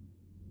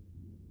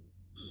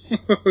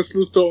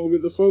 Still talking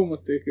about the film, I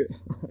take it.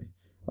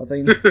 I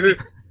think.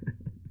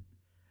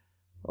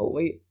 Oh,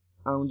 wait.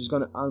 I'm just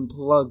going to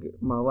unplug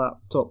my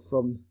laptop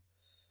from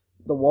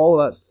the wall.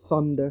 That's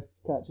thunder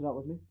catching up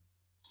with me.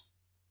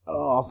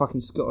 Oh,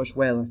 fucking Scottish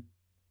weather.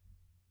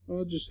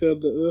 I just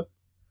heard it there.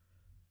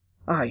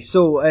 Aye,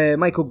 so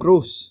Michael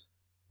Gross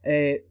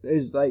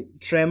is like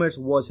Tremors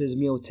was his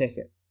meal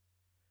ticket.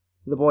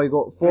 The boy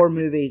got 4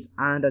 movies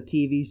and a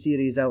TV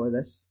series out of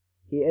this.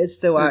 He is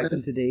still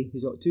acting today.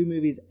 He's got 2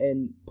 movies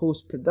in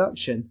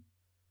post-production.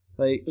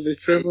 Like, are they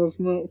Tremors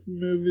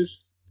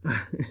movies?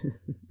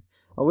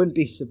 I wouldn't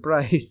be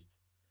surprised.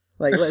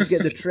 Like, let's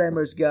get the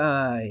Tremors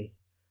guy.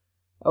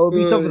 It would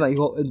be something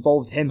that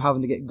involved him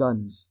having to get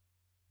guns.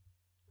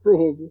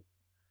 Probably.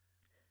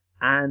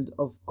 And,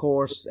 of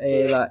course,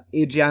 that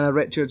Adriana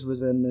Richards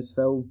was in this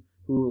film,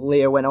 who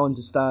later went on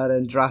to star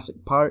in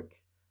Jurassic Park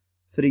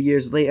 3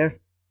 years later.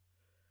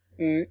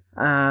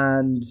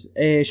 And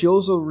she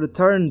also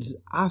returned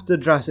after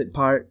Jurassic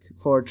Park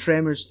for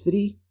Tremors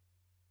 3.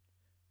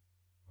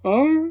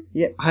 Oh?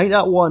 Yep, I think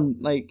that one,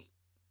 like,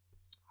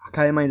 I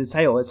can't remember the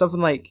title. It's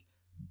something like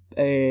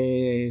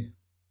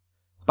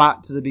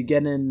Back to the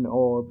Beginning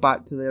or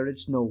Back to the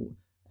Original.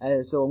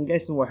 So I'm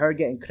guessing with her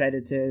getting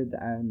credited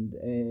and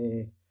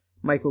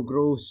Michael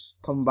Gross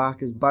coming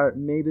back as Bart,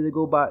 maybe they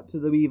go back to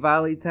the wee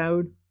valley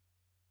town.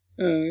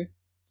 Aye.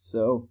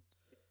 So,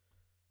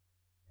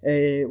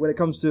 when it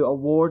comes to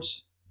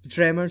awards for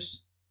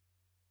Tremors,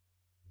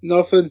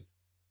 nothing.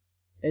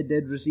 It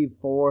did receive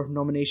 4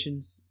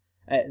 nominations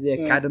at the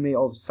Academy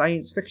of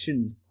Science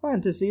Fiction,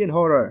 Fantasy and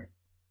Horror.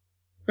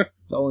 The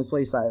only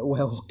place that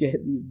will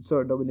get these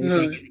sort of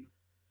nominations.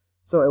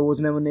 So it was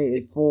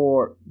nominated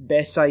for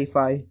Best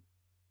Sci-Fi,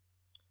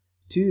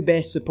 2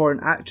 Best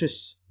Supporting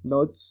Actress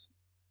nods.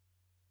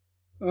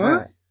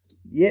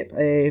 Yep,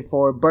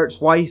 for Bert's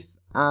wife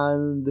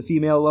and the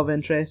female love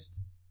interest.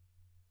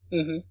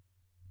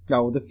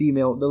 No,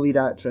 the lead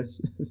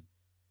actress.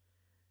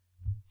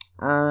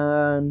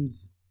 And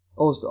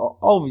also,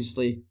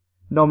 obviously,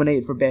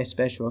 nominated for Best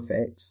Special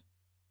Effects.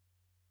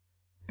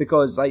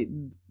 Because, like,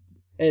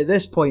 at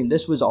this point,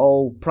 this was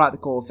all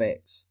practical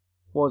effects,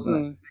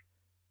 wasn't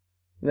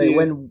it? Like,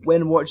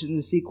 when watching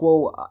the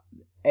sequel,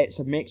 it's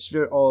a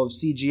mixture of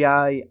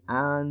CGI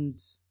and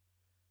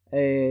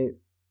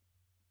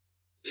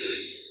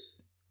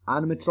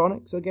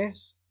animatronics, I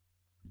guess.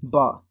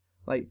 But,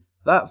 like,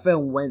 that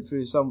film went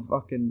through some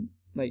fucking,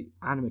 like,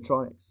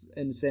 animatronics,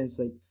 in the sense,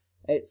 like,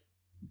 it's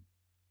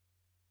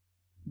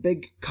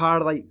big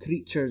car-like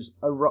creatures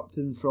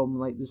erupting from,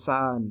 like, the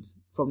sand,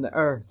 from the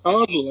earth.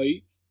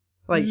 Car-like?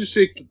 Like, did you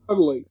say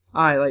car-like?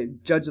 Aye,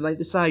 like, judging, like,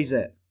 the size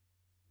of it.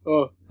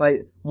 Oh.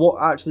 Like,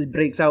 what actually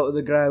breaks out of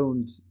the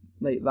ground,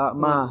 like, that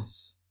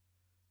mass.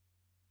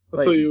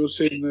 I thought you were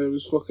saying that it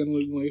was fucking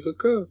looking like a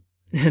car.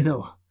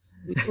 No.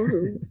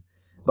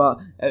 But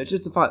it's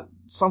just the fact,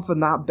 something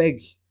that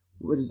big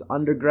was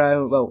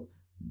underground. Well,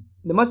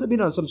 there must have been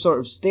on some sort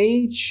of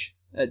stage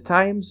at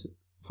times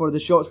for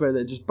the shots where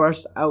they just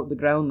burst out the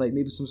ground, like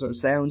maybe some sort of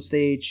sound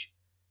stage.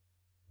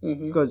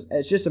 Because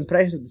it's just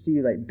impressive to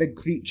see, like, big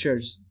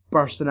creatures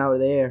bursting out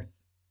of the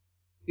earth.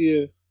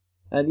 Yeah.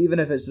 And even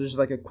if it's just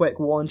like a quick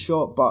one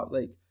shot, but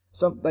like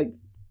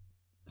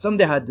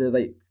somebody had to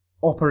like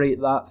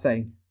operate that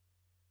thing.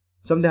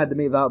 Somebody had to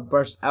make that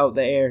burst out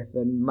the earth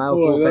and mouth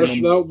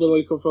open. That would be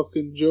like a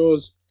fucking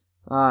Jaws.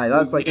 Aye,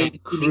 that's like a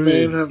crew.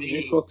 Men having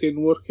to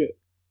fucking work it.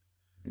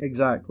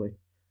 Exactly.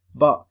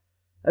 But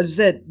as I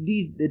said,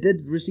 they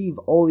did receive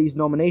all these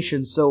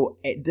nominations, so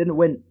it didn't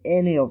win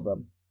any of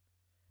them.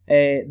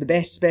 The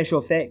best special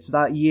effects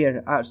that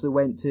year actually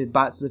went to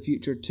Back to the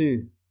Future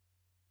 2.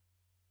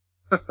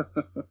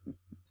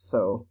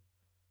 So,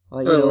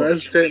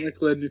 it's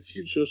technically in the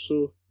future,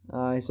 so.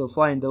 Aye, so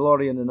flying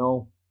DeLorean and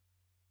all.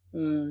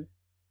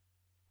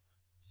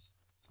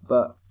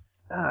 But,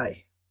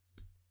 aye.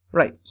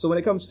 Right, so when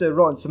it comes to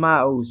Rotten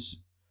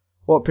Tomatoes,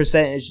 what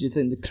percentage do you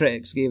think the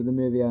critics gave the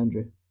movie,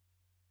 Andrew?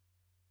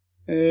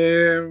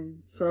 I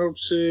would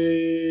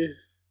say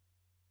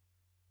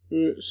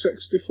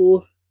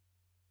 64.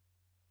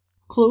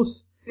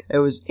 Close. It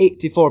was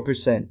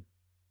 84%.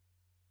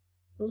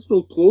 That's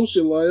no close,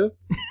 you liar.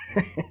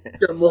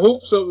 Got my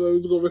hopes up that it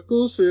was going to be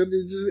closer, and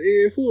it's just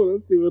 84.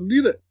 That's not even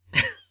near it.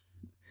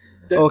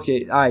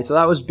 Okay, aye, so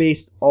that was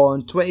based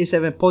on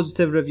 27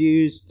 positive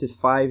reviews to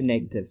 5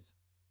 negative.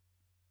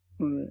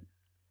 Alright.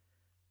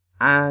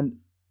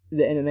 And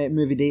the Internet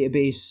Movie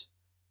Database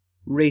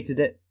rated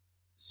it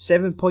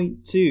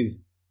 7.2.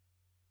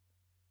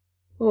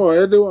 Oh, I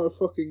didn't want to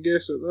fucking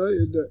guess at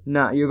that, did I?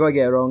 Nah, you're gonna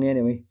get it wrong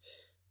anyway.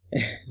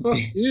 Fuck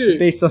you.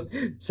 Based on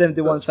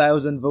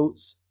 71,000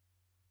 votes.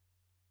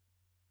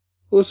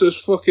 What's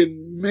this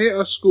fucking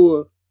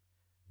Metascore?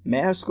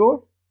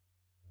 Metascore?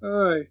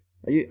 Aye.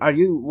 Are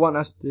you wanting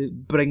us to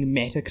bring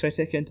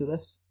Metacritic into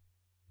this?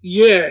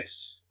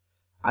 Yes.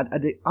 I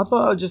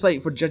thought it was just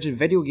like for judging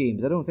video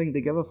games. I don't think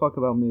they give a fuck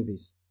about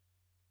movies.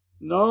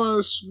 No,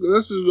 this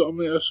has got a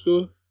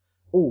Metascore.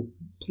 Oh,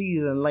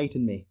 please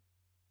enlighten me.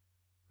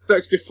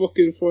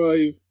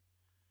 65.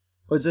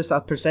 Was this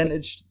a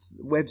percentage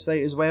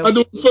website as well? I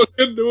don't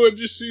fucking know, I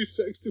just see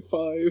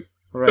 65.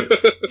 Right.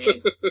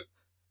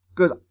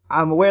 Because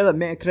I'm aware that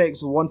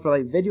Metacritic's one for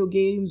like video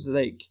games.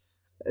 Like,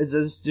 is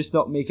this just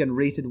not making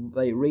rating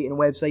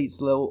websites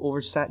a little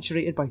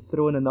oversaturated by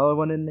throwing another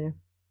one in there?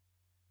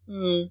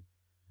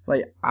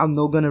 Like, I'm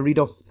not gonna read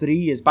off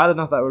 3. It's bad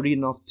enough that we're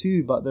reading off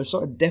 2, but they're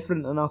sort of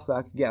different enough that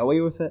I could get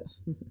away with it.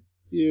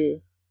 Yeah.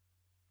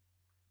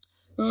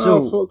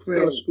 So, fuck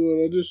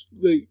Metascore. I just,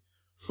 like,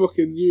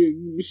 fucking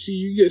you see,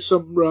 you get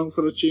something wrong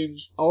for a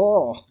change.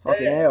 oh,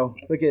 fucking hell.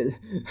 Look at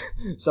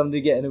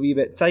somebody getting a wee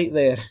bit tight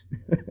there.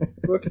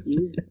 Fuck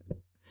you.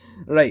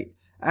 Right.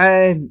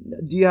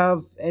 Do you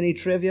have any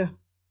trivia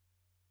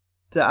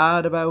to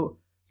add about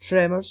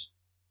Tremors?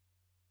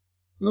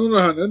 No,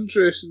 nothing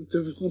interesting,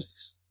 to be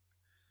honest.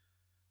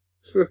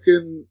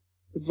 Fucking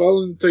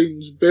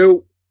Valentine's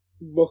belt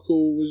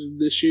buckle was in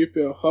the shape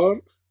of a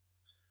heart.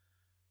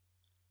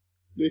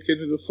 Reckon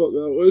who the fuck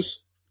that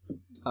was?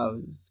 That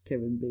was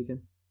Kevin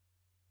Bacon.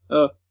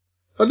 I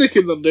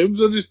didn't know their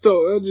names, I just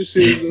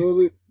said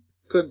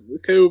the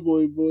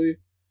cowboy boy.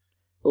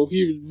 Oh,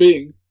 he was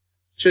big.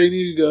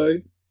 Chinese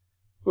guy.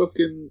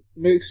 Fucking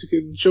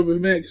Mexican, chubby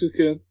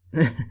Mexican.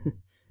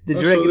 Did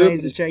you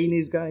recognise the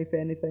Chinese guy, if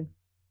anything?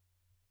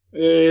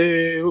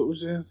 What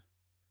was that?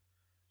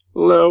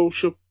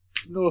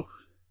 No.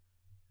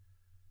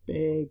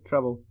 Big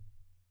Trouble.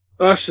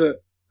 That's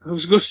it. I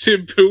was going to say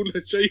build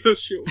a China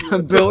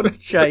shop. Build a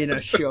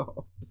China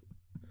shop.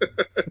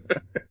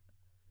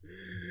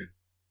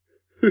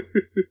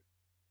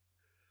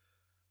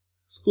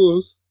 It's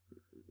close.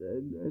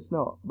 It's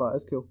not, but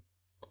it's cool.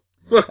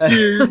 Fuck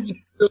you.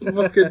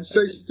 Fucking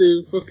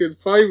 60, fucking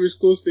 5 is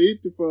close to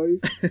 85.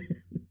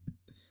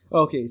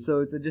 Okay, so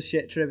it's just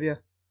shit trivia.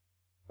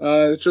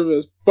 The trivia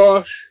is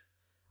Bosh.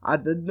 I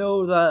did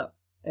know that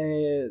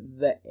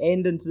the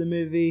ending to the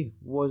movie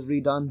was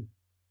redone.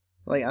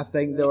 Like, I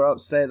think they were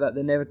upset that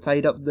they never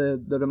tied up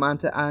the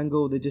romantic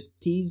angle, they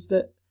just teased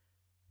it.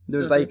 There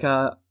was I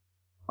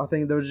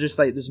think there was just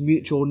like this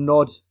mutual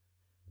nod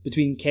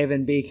between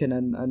Kevin Bacon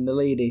and the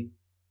lady.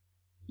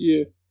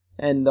 Yeah.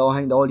 And I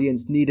think the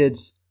audience needed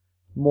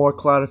more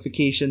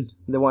clarification.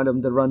 They wanted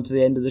him to run to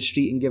the end of the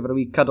street and give her a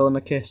wee cuddle and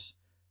a kiss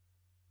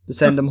to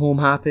send him home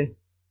happy.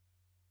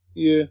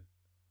 Yeah.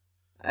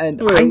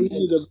 And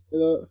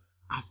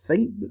I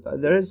think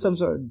there is some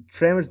sort of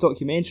Tremors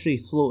documentary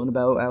floating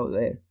about out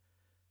there.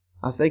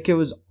 I think it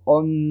was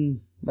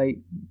on like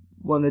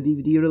one of the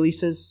DVD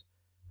releases,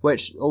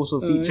 which also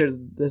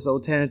features this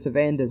alternative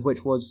ending,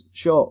 which was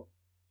shot.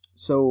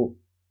 So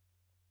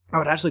I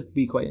would actually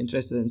be quite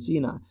interested in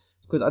seeing that,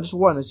 because I just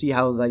want to see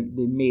how like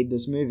they made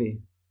this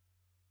movie.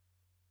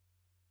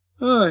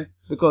 Aye.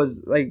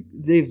 Because like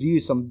they've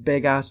used some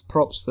big ass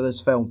props for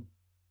this film.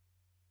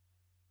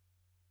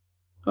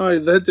 Aye,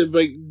 they had to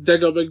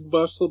dig a big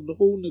bastard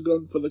hole in the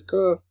ground for the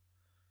car.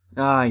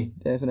 Aye,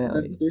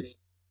 definitely.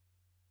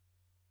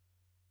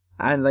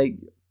 And like,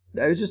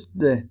 it was just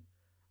I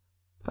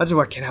just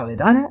working how they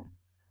done it.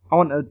 I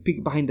want to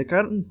peek behind the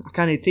curtain. I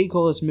can't take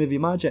all this movie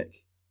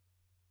magic.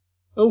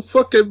 I'll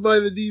fucking buy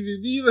the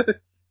DVD then.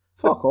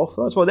 Fuck off,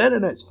 that's what the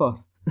internet's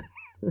for.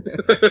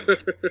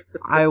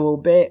 I will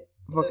bet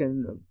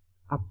fucking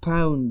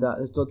 £1 that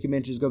this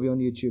documentary's gonna be on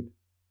YouTube.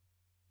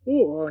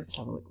 Oh, aye. Let's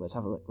have a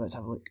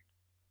look.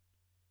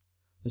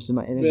 This is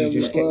my energy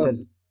just kicked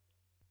in.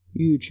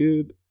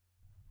 YouTube.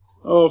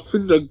 Oh, I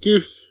found a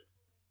goof.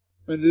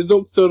 When the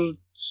doctor's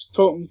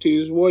talking to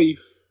his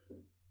wife,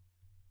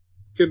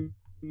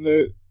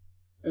 where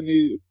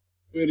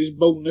he's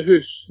building the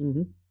house,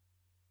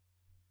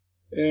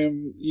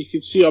 you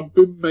can see a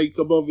boom mic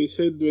above his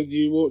head when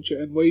you watch it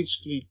in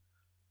widescreen,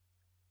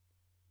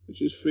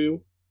 which is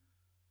fail.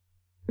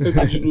 How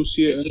could you not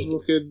see it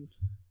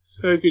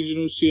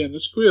in the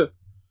square?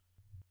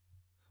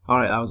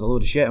 Alright, that was a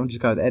load of shit. I'm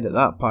just going to edit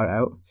that part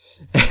out.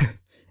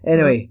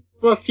 Anyway.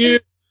 Fuck you.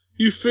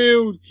 You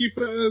failed. Keep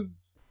it in.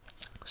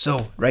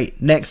 So, right,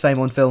 next time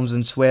on Films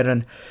and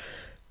Swearing,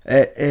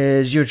 It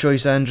is your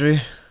choice, Andrew.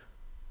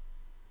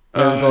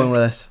 Where are we going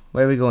with this?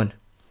 Where are we going?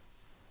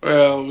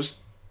 Well, I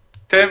was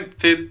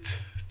tempted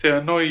to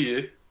annoy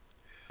you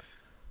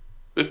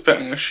with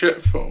picking a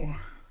shit film.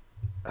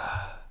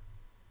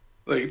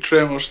 Like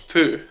Tremors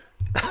 2.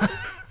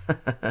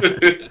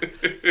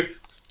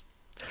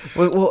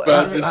 Well, But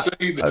I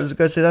decided... I was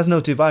going to say that's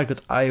not too bad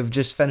because I have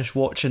just finished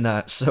watching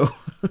that, so...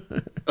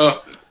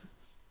 Oh,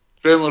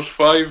 Tremors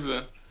 5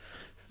 then.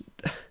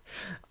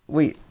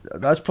 Wait,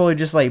 that's probably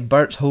just like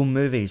Bert's home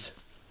movies.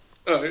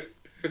 Alright.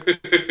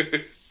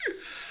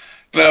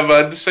 Nah,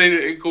 but I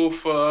decided to go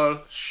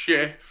for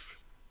Chef.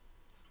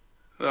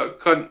 That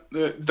cunt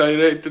that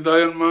directed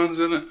Iron Man's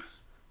in it.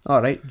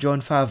 Alright,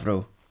 Jon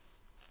Favreau,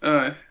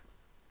 Aye.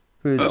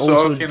 who's That's what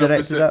also I came up with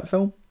directed it. that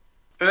film.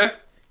 Eh?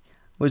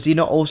 Was he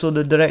not also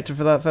the director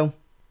for that film?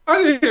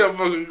 I didn't have a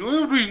fucking clue.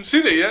 I haven't even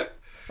seen it yet.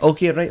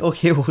 Okay, right,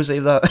 okay, we'll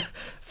save that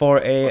for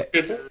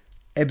Fucking...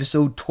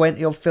 episode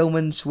 20 of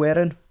Filming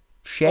Swearing. Oh,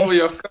 Chef.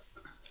 yeah,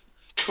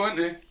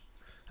 20.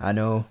 I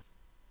know.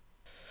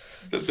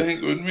 Didn't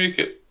think it would make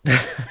it.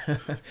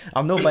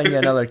 I'm not buying you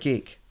another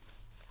cake.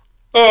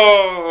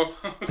 Oh,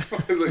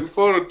 fucking looking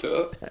forward to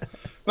that.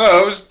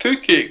 No, it was 2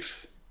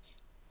 cakes.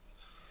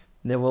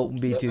 There won't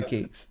be 2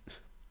 cakes.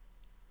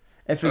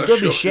 If it's That's going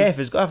to be shocking. chef,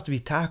 it's going to have to be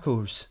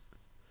tacos.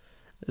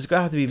 It's going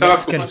to have to be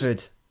Mexican Tacos.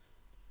 food.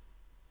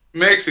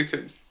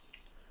 Mexican.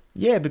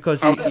 Yeah,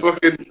 because I'm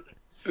fucking...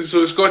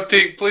 So it's got to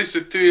take place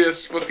at 2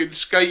 years fucking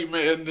Skype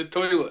me in the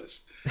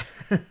toilets.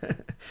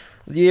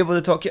 you able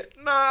to talk yet?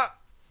 Nah,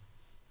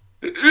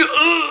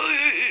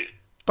 I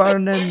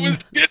burning. was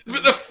good,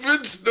 but the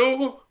food's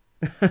no.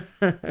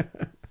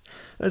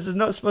 This is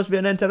not supposed to be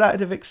an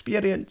interactive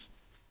experience.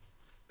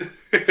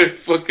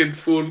 Fucking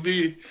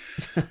 4D.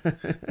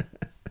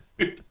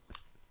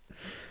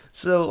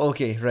 So,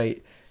 okay,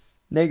 right.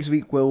 Next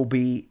week will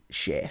be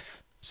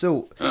Chef.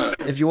 So,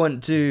 if you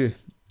want to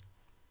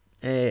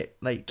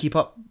like keep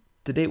up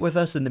to date with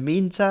us in the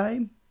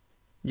meantime,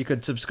 you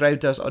could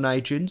subscribe to us on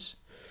iTunes.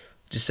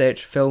 Just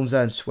search Films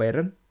and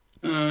Swearing.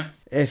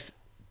 If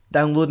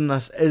downloading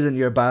us isn't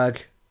your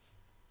bag,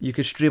 you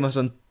could stream us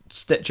on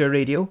Stitcher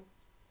Radio.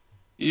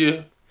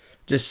 Yeah.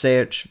 Just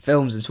search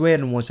Films and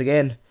Swearing once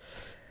again.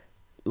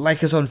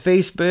 Like us on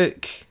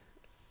Facebook.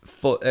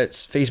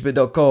 It's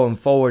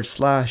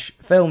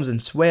facebook.com/films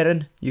and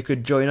swearing. You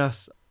could join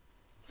us.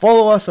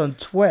 Follow us on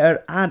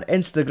Twitter and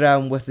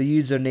Instagram with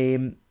the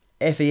username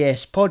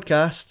FAS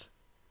Podcast.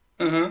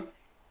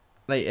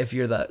 Like if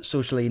you're that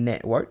socially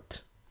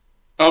networked.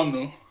 I'm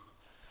no.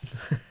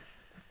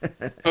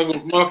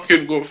 My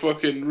kid got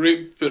fucking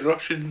raped by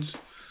Russians.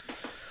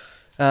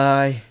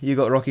 Aye, you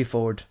got Rocky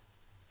Ford.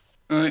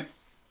 Aye.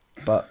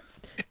 But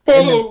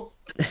Follow.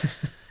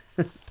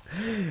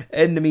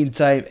 in the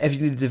meantime, if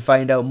you need to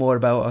find out more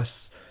about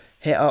us,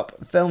 hit up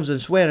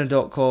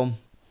filmsandswearing.com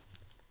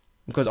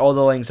because all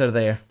the links are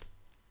there.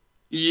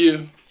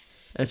 Yeah.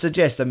 And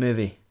suggest a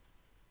movie.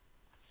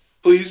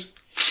 Please.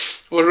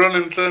 We're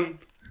running thin.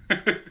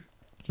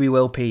 We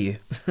will pay you.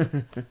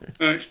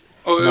 Right.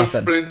 All our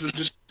Nothing. friends are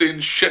just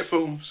saying shit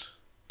films.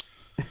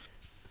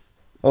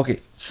 Okay,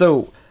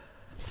 so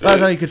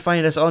that's how you could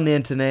find us on the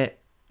internet.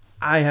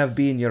 I have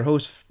been your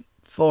host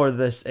for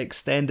this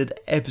extended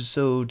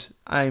episode.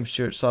 I'm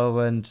Stuart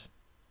Sutherland.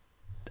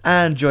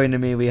 And joining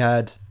me we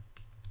had...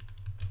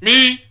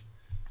 Me?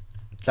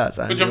 That's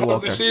Would you Andrew hardly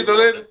Walker. say it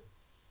already?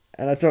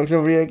 And I talked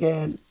over you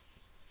again.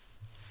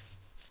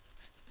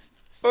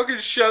 Fucking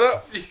shut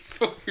up, you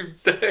fucking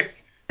dick.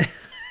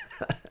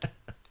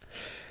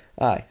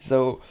 Aye,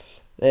 so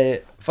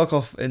fuck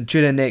off and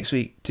tune in next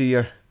week to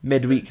your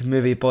midweek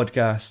movie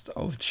podcast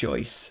of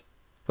choice.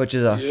 Which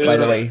is us, by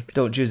the way.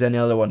 Don't choose any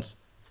other ones.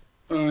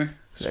 Aye.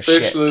 They're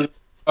shit. Especially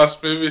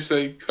last movie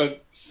side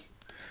cunts.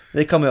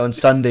 They come out on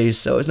Sundays,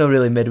 so it's not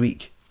really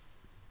midweek.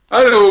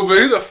 I don't know, but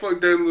who the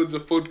fuck downloads a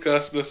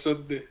podcast on a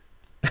Sunday?